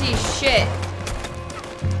can't see shit.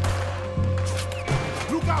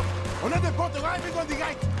 Look out! Another boat arriving on the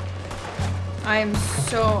right. I am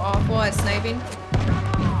so awful at sniping.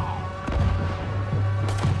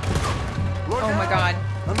 Oh my god.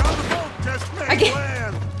 Another boat just made I can't-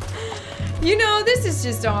 land. You know, this is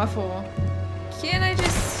just awful. Can't I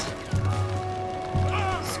just...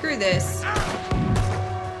 Screw this.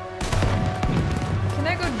 Can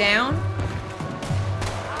I go down?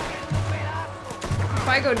 If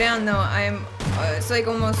I go down though, I'm... it's like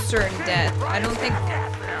almost certain death. I don't think...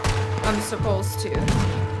 supposed to.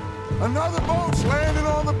 Another boat's landing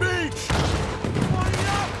on the beach!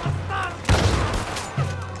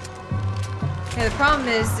 Okay, the problem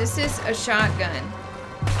is, this is a shotgun.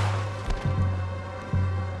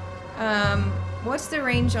 What's the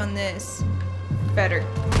range on this? Better.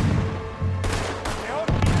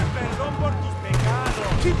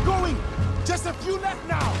 Keep going! Just a few left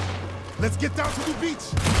now! Let's get down to the beach!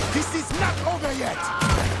 This is not over yet!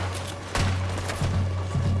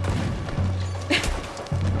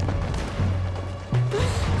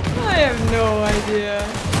 I have no idea.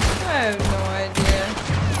 I have no idea.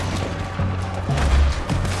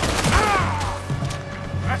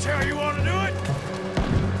 That's how you want to do it?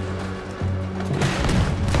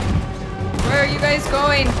 Where are you guys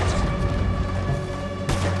going?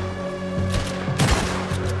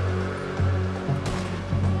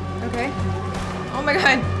 Okay. Oh my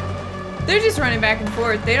god. They're just running back and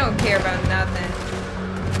forth. They don't care about nothing.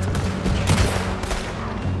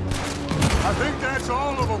 I think that's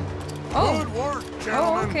all of them. Oh. Good work,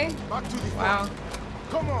 gentlemen. Oh, okay. Back to the Wow.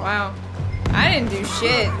 Come on! Wow. I didn't do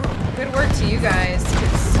shit. Good work to you guys.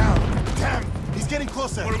 Damn! He's getting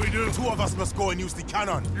closer. What do we do? The two of us must go and use the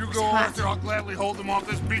cannon. You go, Arthur. I'll gladly hold them off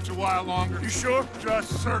this beach a while longer. You sure?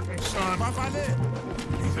 Just certain, son.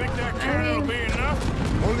 You think that cannon will be enough?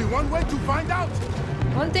 Only one way to find out.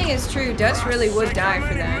 One thing is true, Dutch really would die for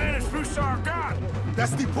How many that. men has Fussar got?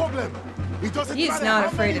 That's the problem. It doesn't He's matter not how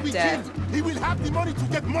afraid many of we death. kill. He will have the money to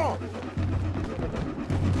get more.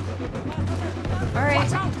 Alright.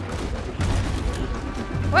 Watch out!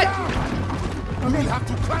 What? We will have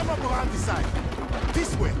to climb up around the side.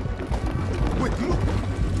 This way. Wait, look.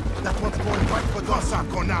 That one's going right for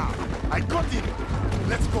Fussar now. I got him.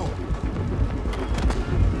 Let's go.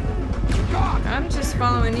 God! I'm just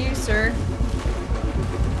following you, sir.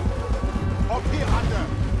 Up here, under.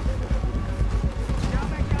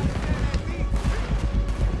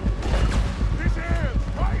 This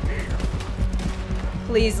is right here.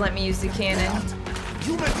 Please let me use the cannon.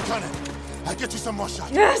 You make the cannon. I'll get you some more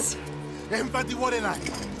shots. Yes! Aim for the water line.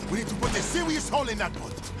 We need to put a serious hole in that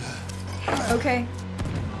boat. Okay.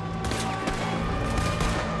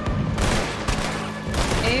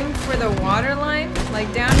 Aim for the water line?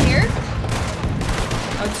 Like down here?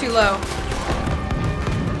 Oh, too low.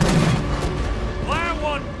 That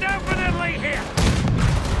one definitely hit.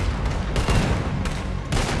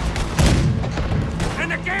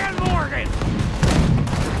 And again, Morgan.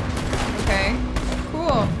 Okay.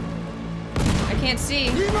 Cool. I can't see.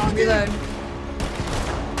 Reload.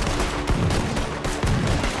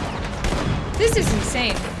 This is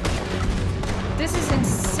insane. This is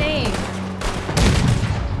insane.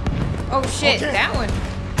 Oh shit, Okay. that one.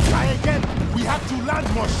 Try again. We have to land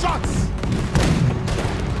more shots.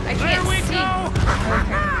 I can't we see. go.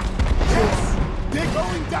 Okay. Yes. They're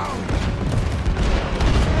going down.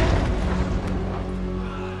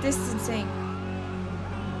 This is insane.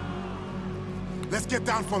 Let's get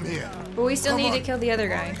down from here. But we still Come need to on. kill the other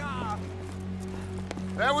guy.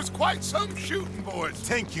 That was quite some shooting, boys.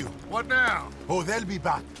 Thank you. What now? Oh, they'll be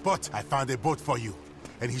back. But I found a boat for you.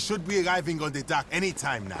 And he should be arriving on the dock any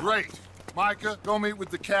time now. Great. Micah, go meet with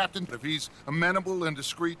the captain. If he's amenable and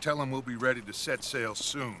discreet, tell him we'll be ready to set sail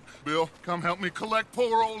soon. Bill, come help me collect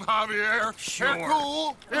poor old Javier. Sure.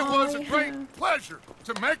 Cool. It was a great pleasure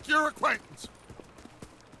to make your acquaintance.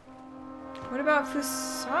 What about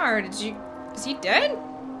Fussar? Is he dead?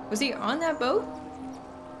 Was he on that boat?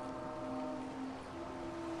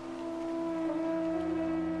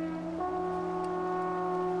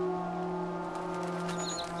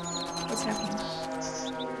 What's happening?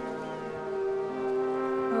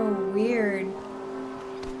 Oh, weird.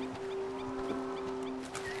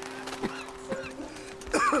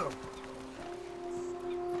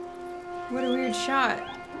 What a weird shot.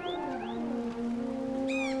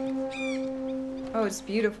 Oh, it's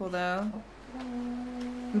beautiful though.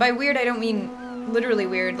 And by weird, I don't mean literally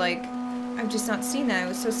weird, like, I've just not seen that. It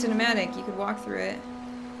was so cinematic, you could walk through it.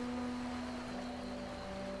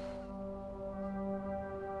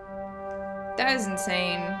 That is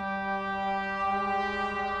insane.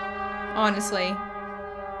 Honestly.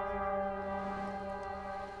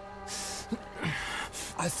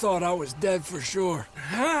 I thought I was dead for sure.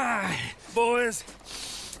 Hi, boys.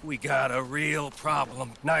 We got a real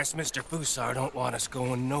problem. Nice Mr. Fussar don't want us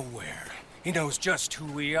going nowhere. He knows just who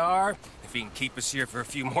we are. If he can keep us here for a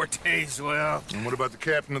few more days, well... And what about the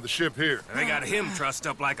captain of the ship here? They got him trussed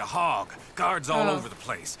up like a hog. Guards all over the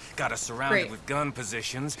place. Got us surrounded with gun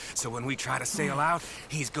positions, so when we try to sail out,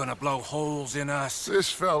 he's gonna blow holes in us. This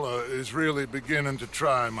fella is really beginning to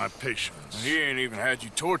try my patience. He ain't even had you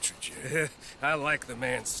tortured yet. I like the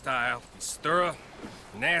man's style. He's thorough,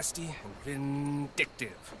 nasty and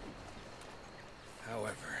vindictive.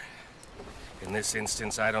 However, in this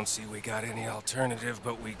instance, I don't see we got any alternative,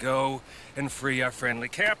 but we go and free our friendly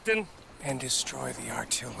captain and destroy the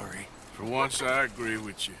artillery. For once, I agree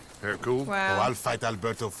with you. They're cool? Wow. Oh, I'll fight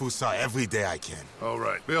Alberto Fussar every day I can. All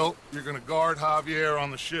right. Bill, you're gonna guard Javier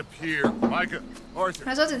on the ship here. Micah, Arthur. I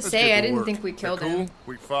was about to let's say, get I to didn't work. think we killed They're cool? him.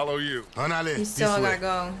 We follow you. Anale, He's still this gotta way.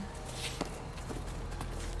 go.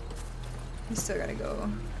 He's still gotta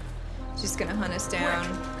go. He's just gonna hunt us down.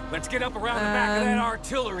 Let's get up around the back of that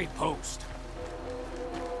artillery post.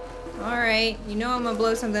 Alright, you know I'm gonna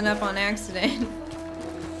blow something up on accident.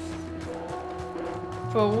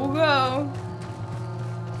 But we'll go.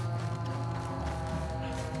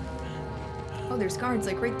 Oh, there's guards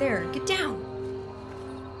like right there. Get down.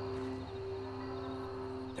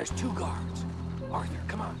 There's 2 guards. Arthur,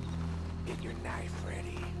 come on. Get your knife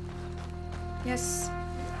ready. Yes.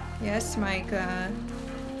 Yes, Micah.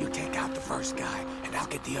 You take out the first guy, and I'll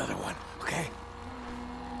get the other one, okay?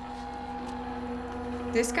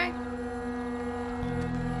 This guy?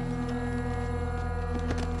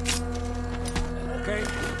 Okay,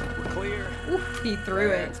 we're clear. Oof, he threw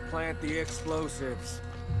it. Let's plant the explosives.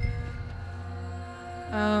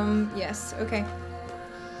 Yes, okay.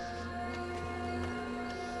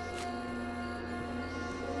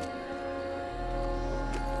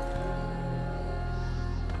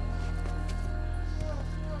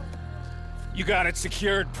 You got it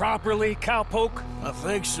secured properly, cowpoke? I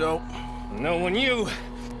think so. Knowing you,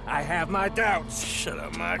 I have my doubts. Shut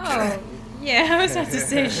up, Micah. Oh, yeah, I was about to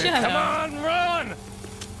say shut Come up. on, run!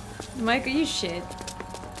 Micah, you shit.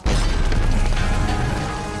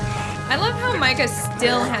 I love how Micah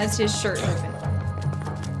still has his shirt open.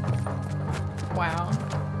 Wow.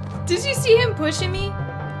 Did you see him pushing me?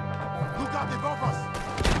 Luka, they got us.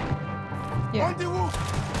 Yeah. On the roof.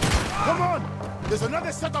 Come on. There's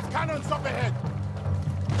another set of cannons up ahead.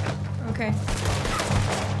 Okay.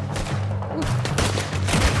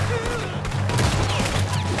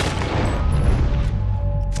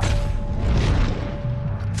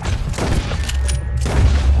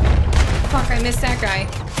 Fuck, I missed that guy.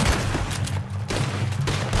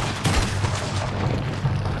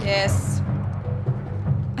 Yes.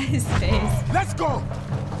 His face. Let's go.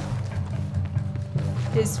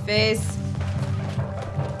 His face.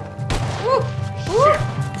 Woo! Woo!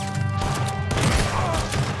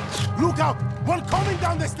 Look out! One coming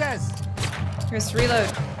down the stairs. Just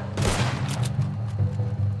reload.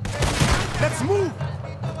 Let's move.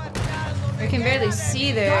 I can barely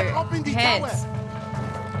see their Guard up in the heads.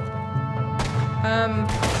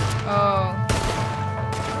 Oh.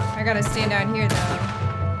 I gotta stand down here though.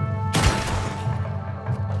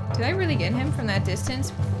 Did I really get him from that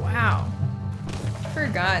distance? Wow.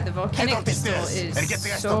 Forgot the volcanic pistol is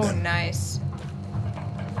so nice.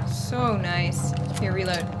 So nice. Here,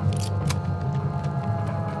 reload.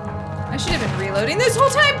 I should have been reloading this whole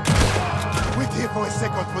time! Wait here for a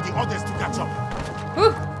second for the others to catch up.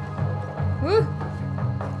 Woo! Woo!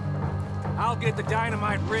 I'll get the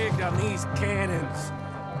dynamite rigged on these cannons.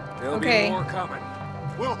 There'll Okay. be more coming.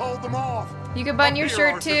 We'll hold them off. You can button Up your here,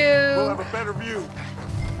 shirt Arthur. too. We'll have a better view. You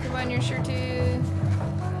can button your shirt too.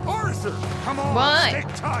 Arthur, come on. What? Stick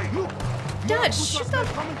tight. Dad, shut up.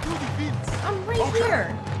 I'm right Okay.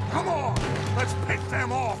 here. Come on. Let's pick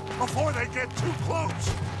them off before they get too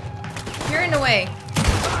close. You're in the way.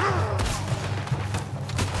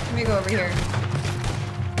 Let me go over here.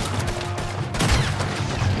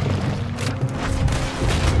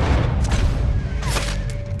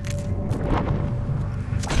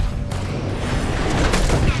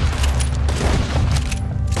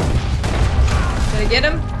 Did I get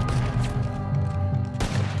him?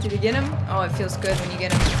 Did you get him? Oh, it feels good when you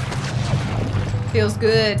get him. Feels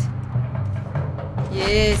good.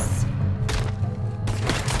 Yes.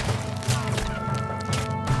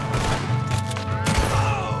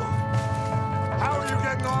 How are you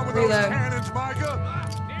getting on with Reload. those cannons, Micah?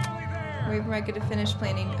 Wait for Micah to finish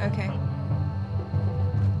planning. Okay.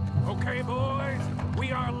 Okay, boys,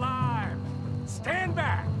 we are live. Stand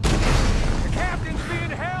back. The captain's being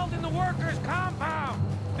held in the workers' compound.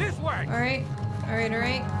 This way. Alright. Alright,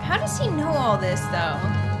 alright. How does he know all this, though?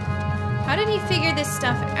 How did he figure this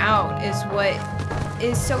stuff out is what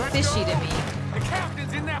is so fishy to me. The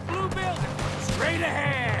captain's in that blue building. Straight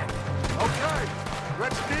ahead. Okay,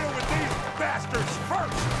 let's deal with these bastards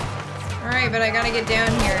first. Alright, but I gotta get down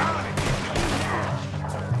here.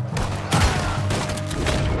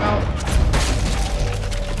 Oh.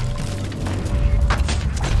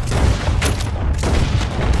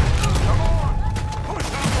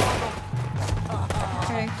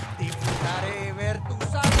 Okay.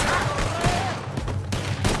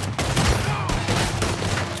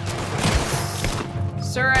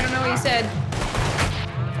 Sir, I don't know what you said.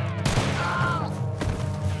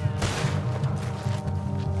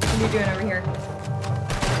 What are you doing over here?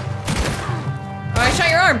 Oh, I shot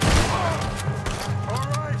your arm. All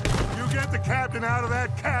right, you get the captain out of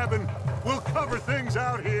that cabin. We'll cover things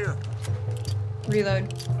out here.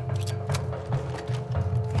 Reload.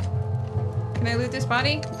 Can I loot this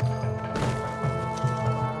body?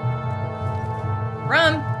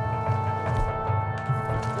 Run!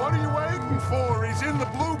 What are you waiting for? He's in the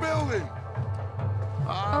blue building.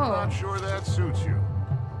 I'm not sure that suits you.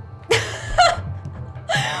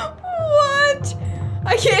 What?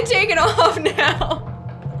 I can't take it off now.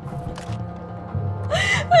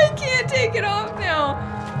 I can't take it off now.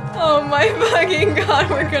 Oh my fucking god,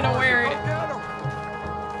 we're gonna wear it.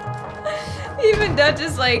 Even Dutch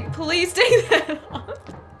is like, please take that off.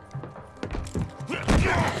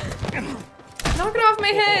 Knock it off my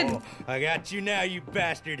head. I got you now, you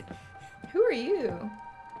bastard. Who are you?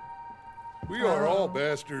 We are all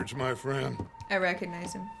bastards, my friend. I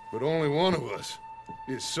recognize him. But only one of us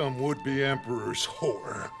is some would-be emperor's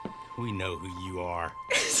whore. We know who you are.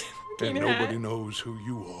 And nobody knows who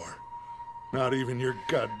you are. Not even your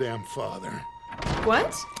goddamn father.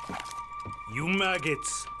 What? You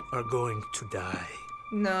maggots are going to die.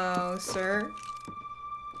 No, sir.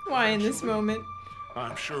 Why in this moment?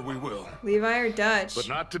 I'm sure we will. Levi or Dutch? But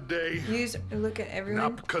not today. Use look at everyone.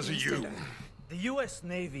 Not because of you. The U.S.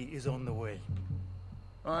 Navy is on the way.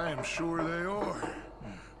 I am sure they are.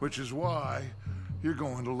 Which is why you're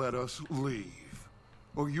going to let us leave.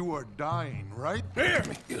 Or you are dying, right? Here!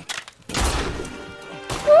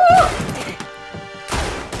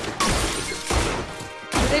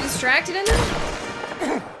 Were they distracted in there?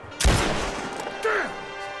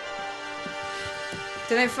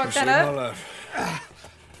 Did I fuck that up?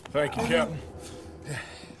 Thank you, Captain.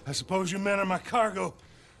 I suppose you men are my cargo.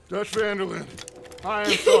 Dutch Vanderlyn, I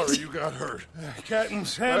am sorry you got hurt. Captain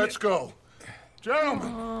Sam. Let's go.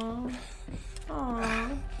 Gentlemen. Aww.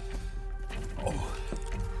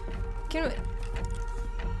 Can we...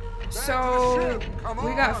 So,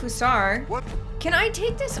 we got Fussar. Can I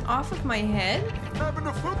take this off of my head?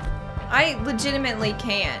 I legitimately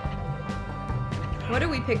can't. What do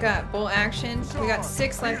we pick up? Bolt action? We got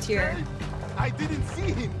 6 left here. I didn't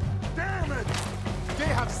see him. Damn it! They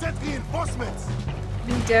have sent reinforcements.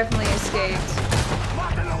 He definitely escaped.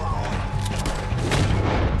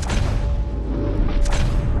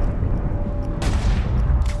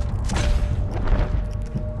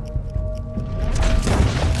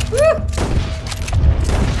 Woo!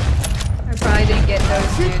 I probably didn't get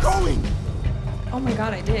those dudes. Oh my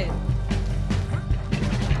god, I did.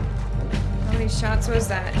 How many shots was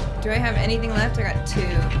that? Do I have anything left? I got 2.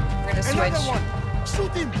 We're gonna switch. Another one.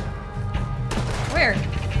 Shoot him. Where?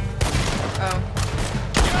 Oh.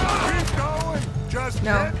 Keep going. Just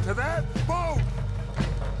get to that boat.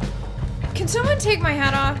 Can someone take my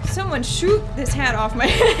hat off? Someone shoot this hat off my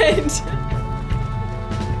head.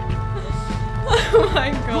 Oh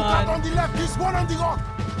my god. Look out on the left. There's one on the rock.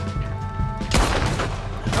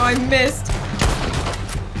 Oh, I missed.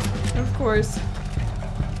 Of course.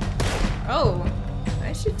 Oh,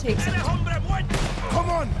 I should take some. Come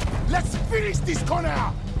on, let's finish this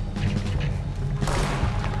corner.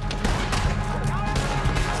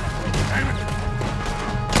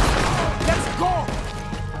 Let's go.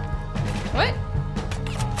 What?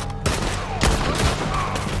 Oh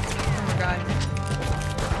my god.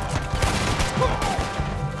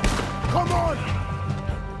 Come on.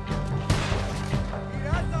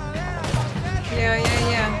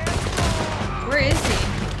 Yeah. Where is he?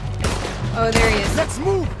 Oh, there he is. Let's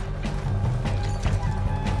move.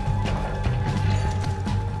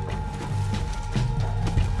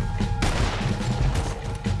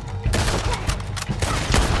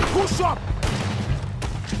 Push up.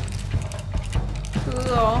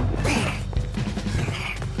 Cool.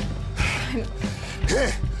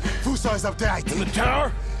 Hey, Fussar is up there, I think. In the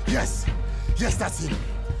tower? Yes. Yes, that's him.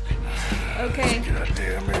 Okay.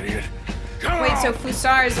 Goddamn idiot. Wait, so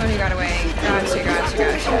Fussar is the one who got away. Gotcha.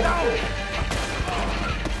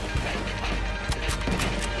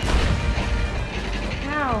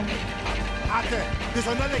 How? Ate, there's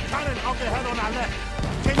another cannon out ahead on our left.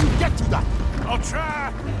 Can you get to that? I'll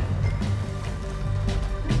try.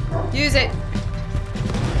 Use it.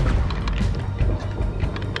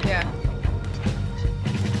 Yeah.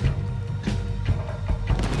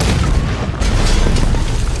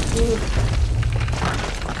 Ooh.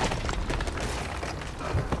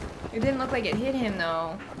 It didn't look like it hit him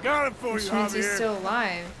though. Got it for Which you, means he's Javier. still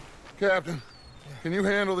alive. Captain, can you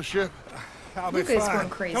handle the ship? I'll be Luka's fine. going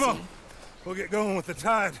crazy. Come on. We'll get going with the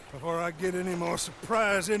tide before I get any more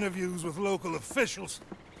surprise interviews with local officials.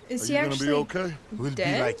 Is he actually gonna be okay? We'll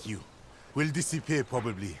dead? be like you. We'll disappear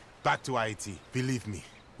probably. Back to Haiti. Believe me,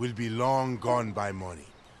 we'll be long gone by morning.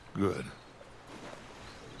 Good.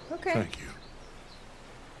 Okay. Thank you.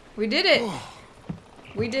 We did it.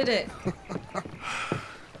 We did it.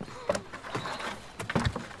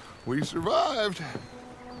 We survived.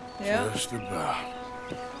 Yep. Just about.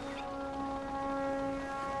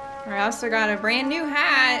 I also got a brand new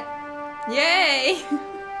hat. Yay!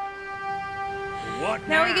 What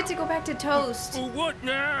now we get to go back to Toast. What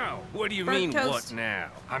now? What do you Burnt mean, toast. what now?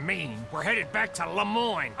 I mean, we're headed back to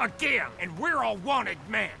Lemoyne again, and we're all wanted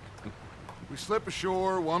men. We slip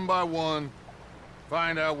ashore one by one,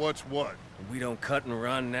 find out what's what. We don't cut and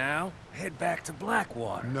run now? Head back to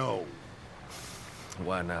Blackwater. No,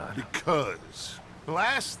 Why not? because the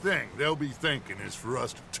last thing they'll be thinking is for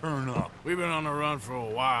us to turn up. We've been on the run for a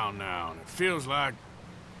while now, and it feels like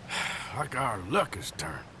our luck has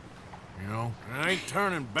turned. You know, it ain't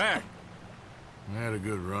turning back. We had a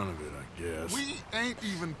good run of it, I guess. We ain't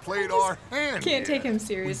even played our hand Can't take yet. him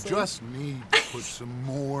seriously. We just need to put some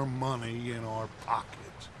more money in our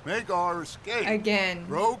pockets. Make our escape. Again.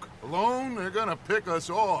 Broke, alone, they're gonna pick us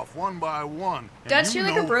off one by one. And Dutch, you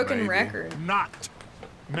you're like a know, broken baby, record. Not.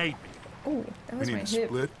 Maybe. Oh, that was We my need to hip.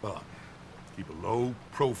 split up. Keep a low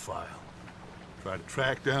profile. Try to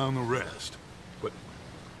track down the rest. But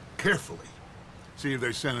carefully. See if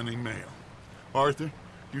they sent any mail. Arthur,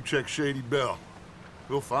 you check Shady Bell.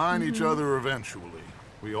 We'll find each other eventually.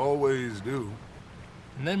 We always do.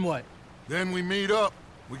 And then what? Then we meet up.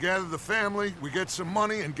 We gather the family, we get some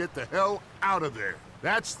money, and get the hell out of there.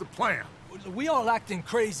 That's the plan. We all acting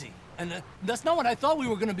crazy. And that's not what I thought we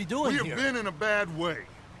were gonna be doing We here. have been in a bad way.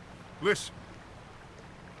 Listen.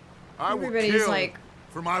 I will Everybody's kill like-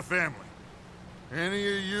 for my family.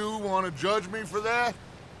 Any of you want to judge me for that?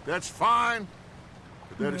 That's fine.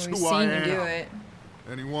 But that is We've who I seen am. you do it.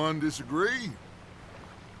 Anyone disagree?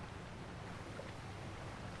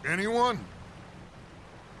 Anyone?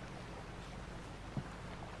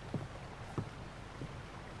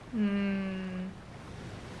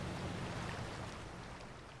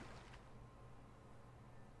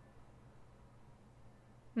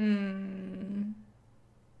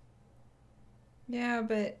 Yeah,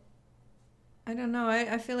 but I don't know.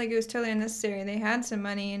 I feel like it was totally unnecessary. They had some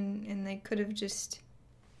money and they could have just...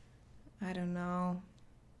 I don't know.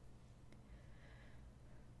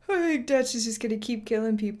 I think Dutch is just gonna keep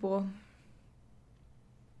killing people.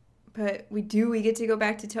 But we get to go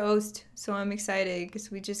back to Toast, so I'm excited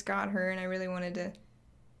because we just got her and I really wanted to...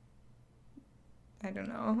 I don't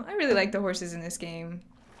know. I really like the horses in this game.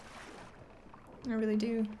 I really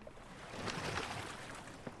do.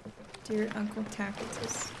 Dear Uncle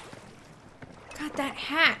Tacitus. God, that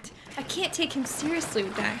hat! I can't take him seriously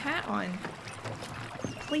with that hat on.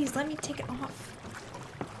 Please, let me take it off.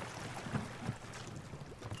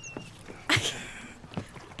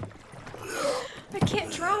 I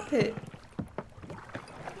can't drop it.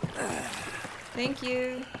 Thank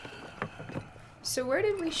you. So where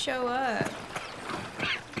did we show up?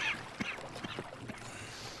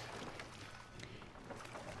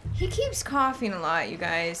 He keeps coughing a lot, you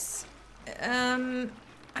guys.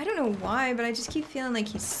 I don't know why, but I just keep feeling like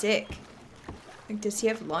he's sick. Like, does he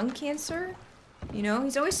have lung cancer? You know,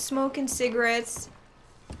 he's always smoking cigarettes,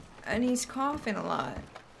 and he's coughing a lot.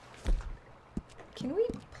 Can we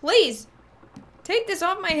please take this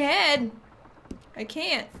off my head? I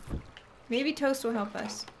can't. Maybe Toast will help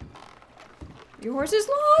us. Your horse is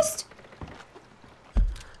lost?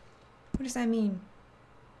 What does that mean?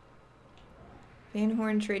 Van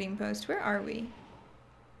Horn Trading Post. Where are we?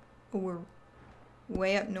 Oh, we're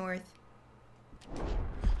way up north.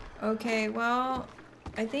 Okay, well,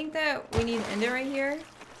 I think that we need to end it right here,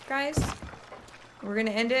 guys. We're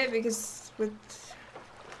gonna end it because I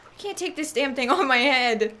can't take this damn thing on my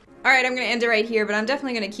head. Alright, I'm gonna end it right here, but I'm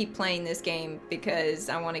definitely gonna keep playing this game because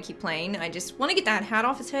I want to keep playing. I just want to get that hat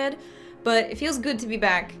off his head, but it feels good to be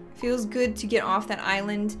back. It feels good to get off that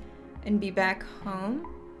island and be back home.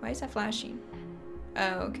 Why is that flashing?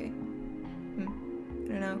 Oh, okay. I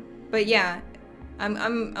don't know. But yeah,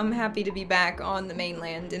 I'm happy to be back on the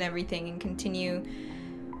mainland and everything and continue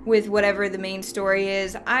with whatever the main story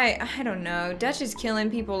is. I don't know. Dutch is killing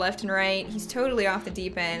people left and right. He's totally off the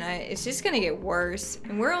deep end. It's just gonna get worse.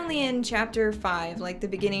 And we're only in chapter 5, like the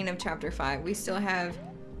beginning of chapter 5. We still have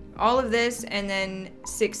all of this and then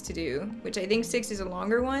 6 to do, which I think 6 is a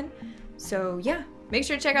longer one. So yeah, make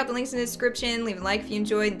sure to check out the links in the description. Leave a like if you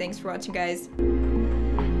enjoyed, and thanks for watching, guys.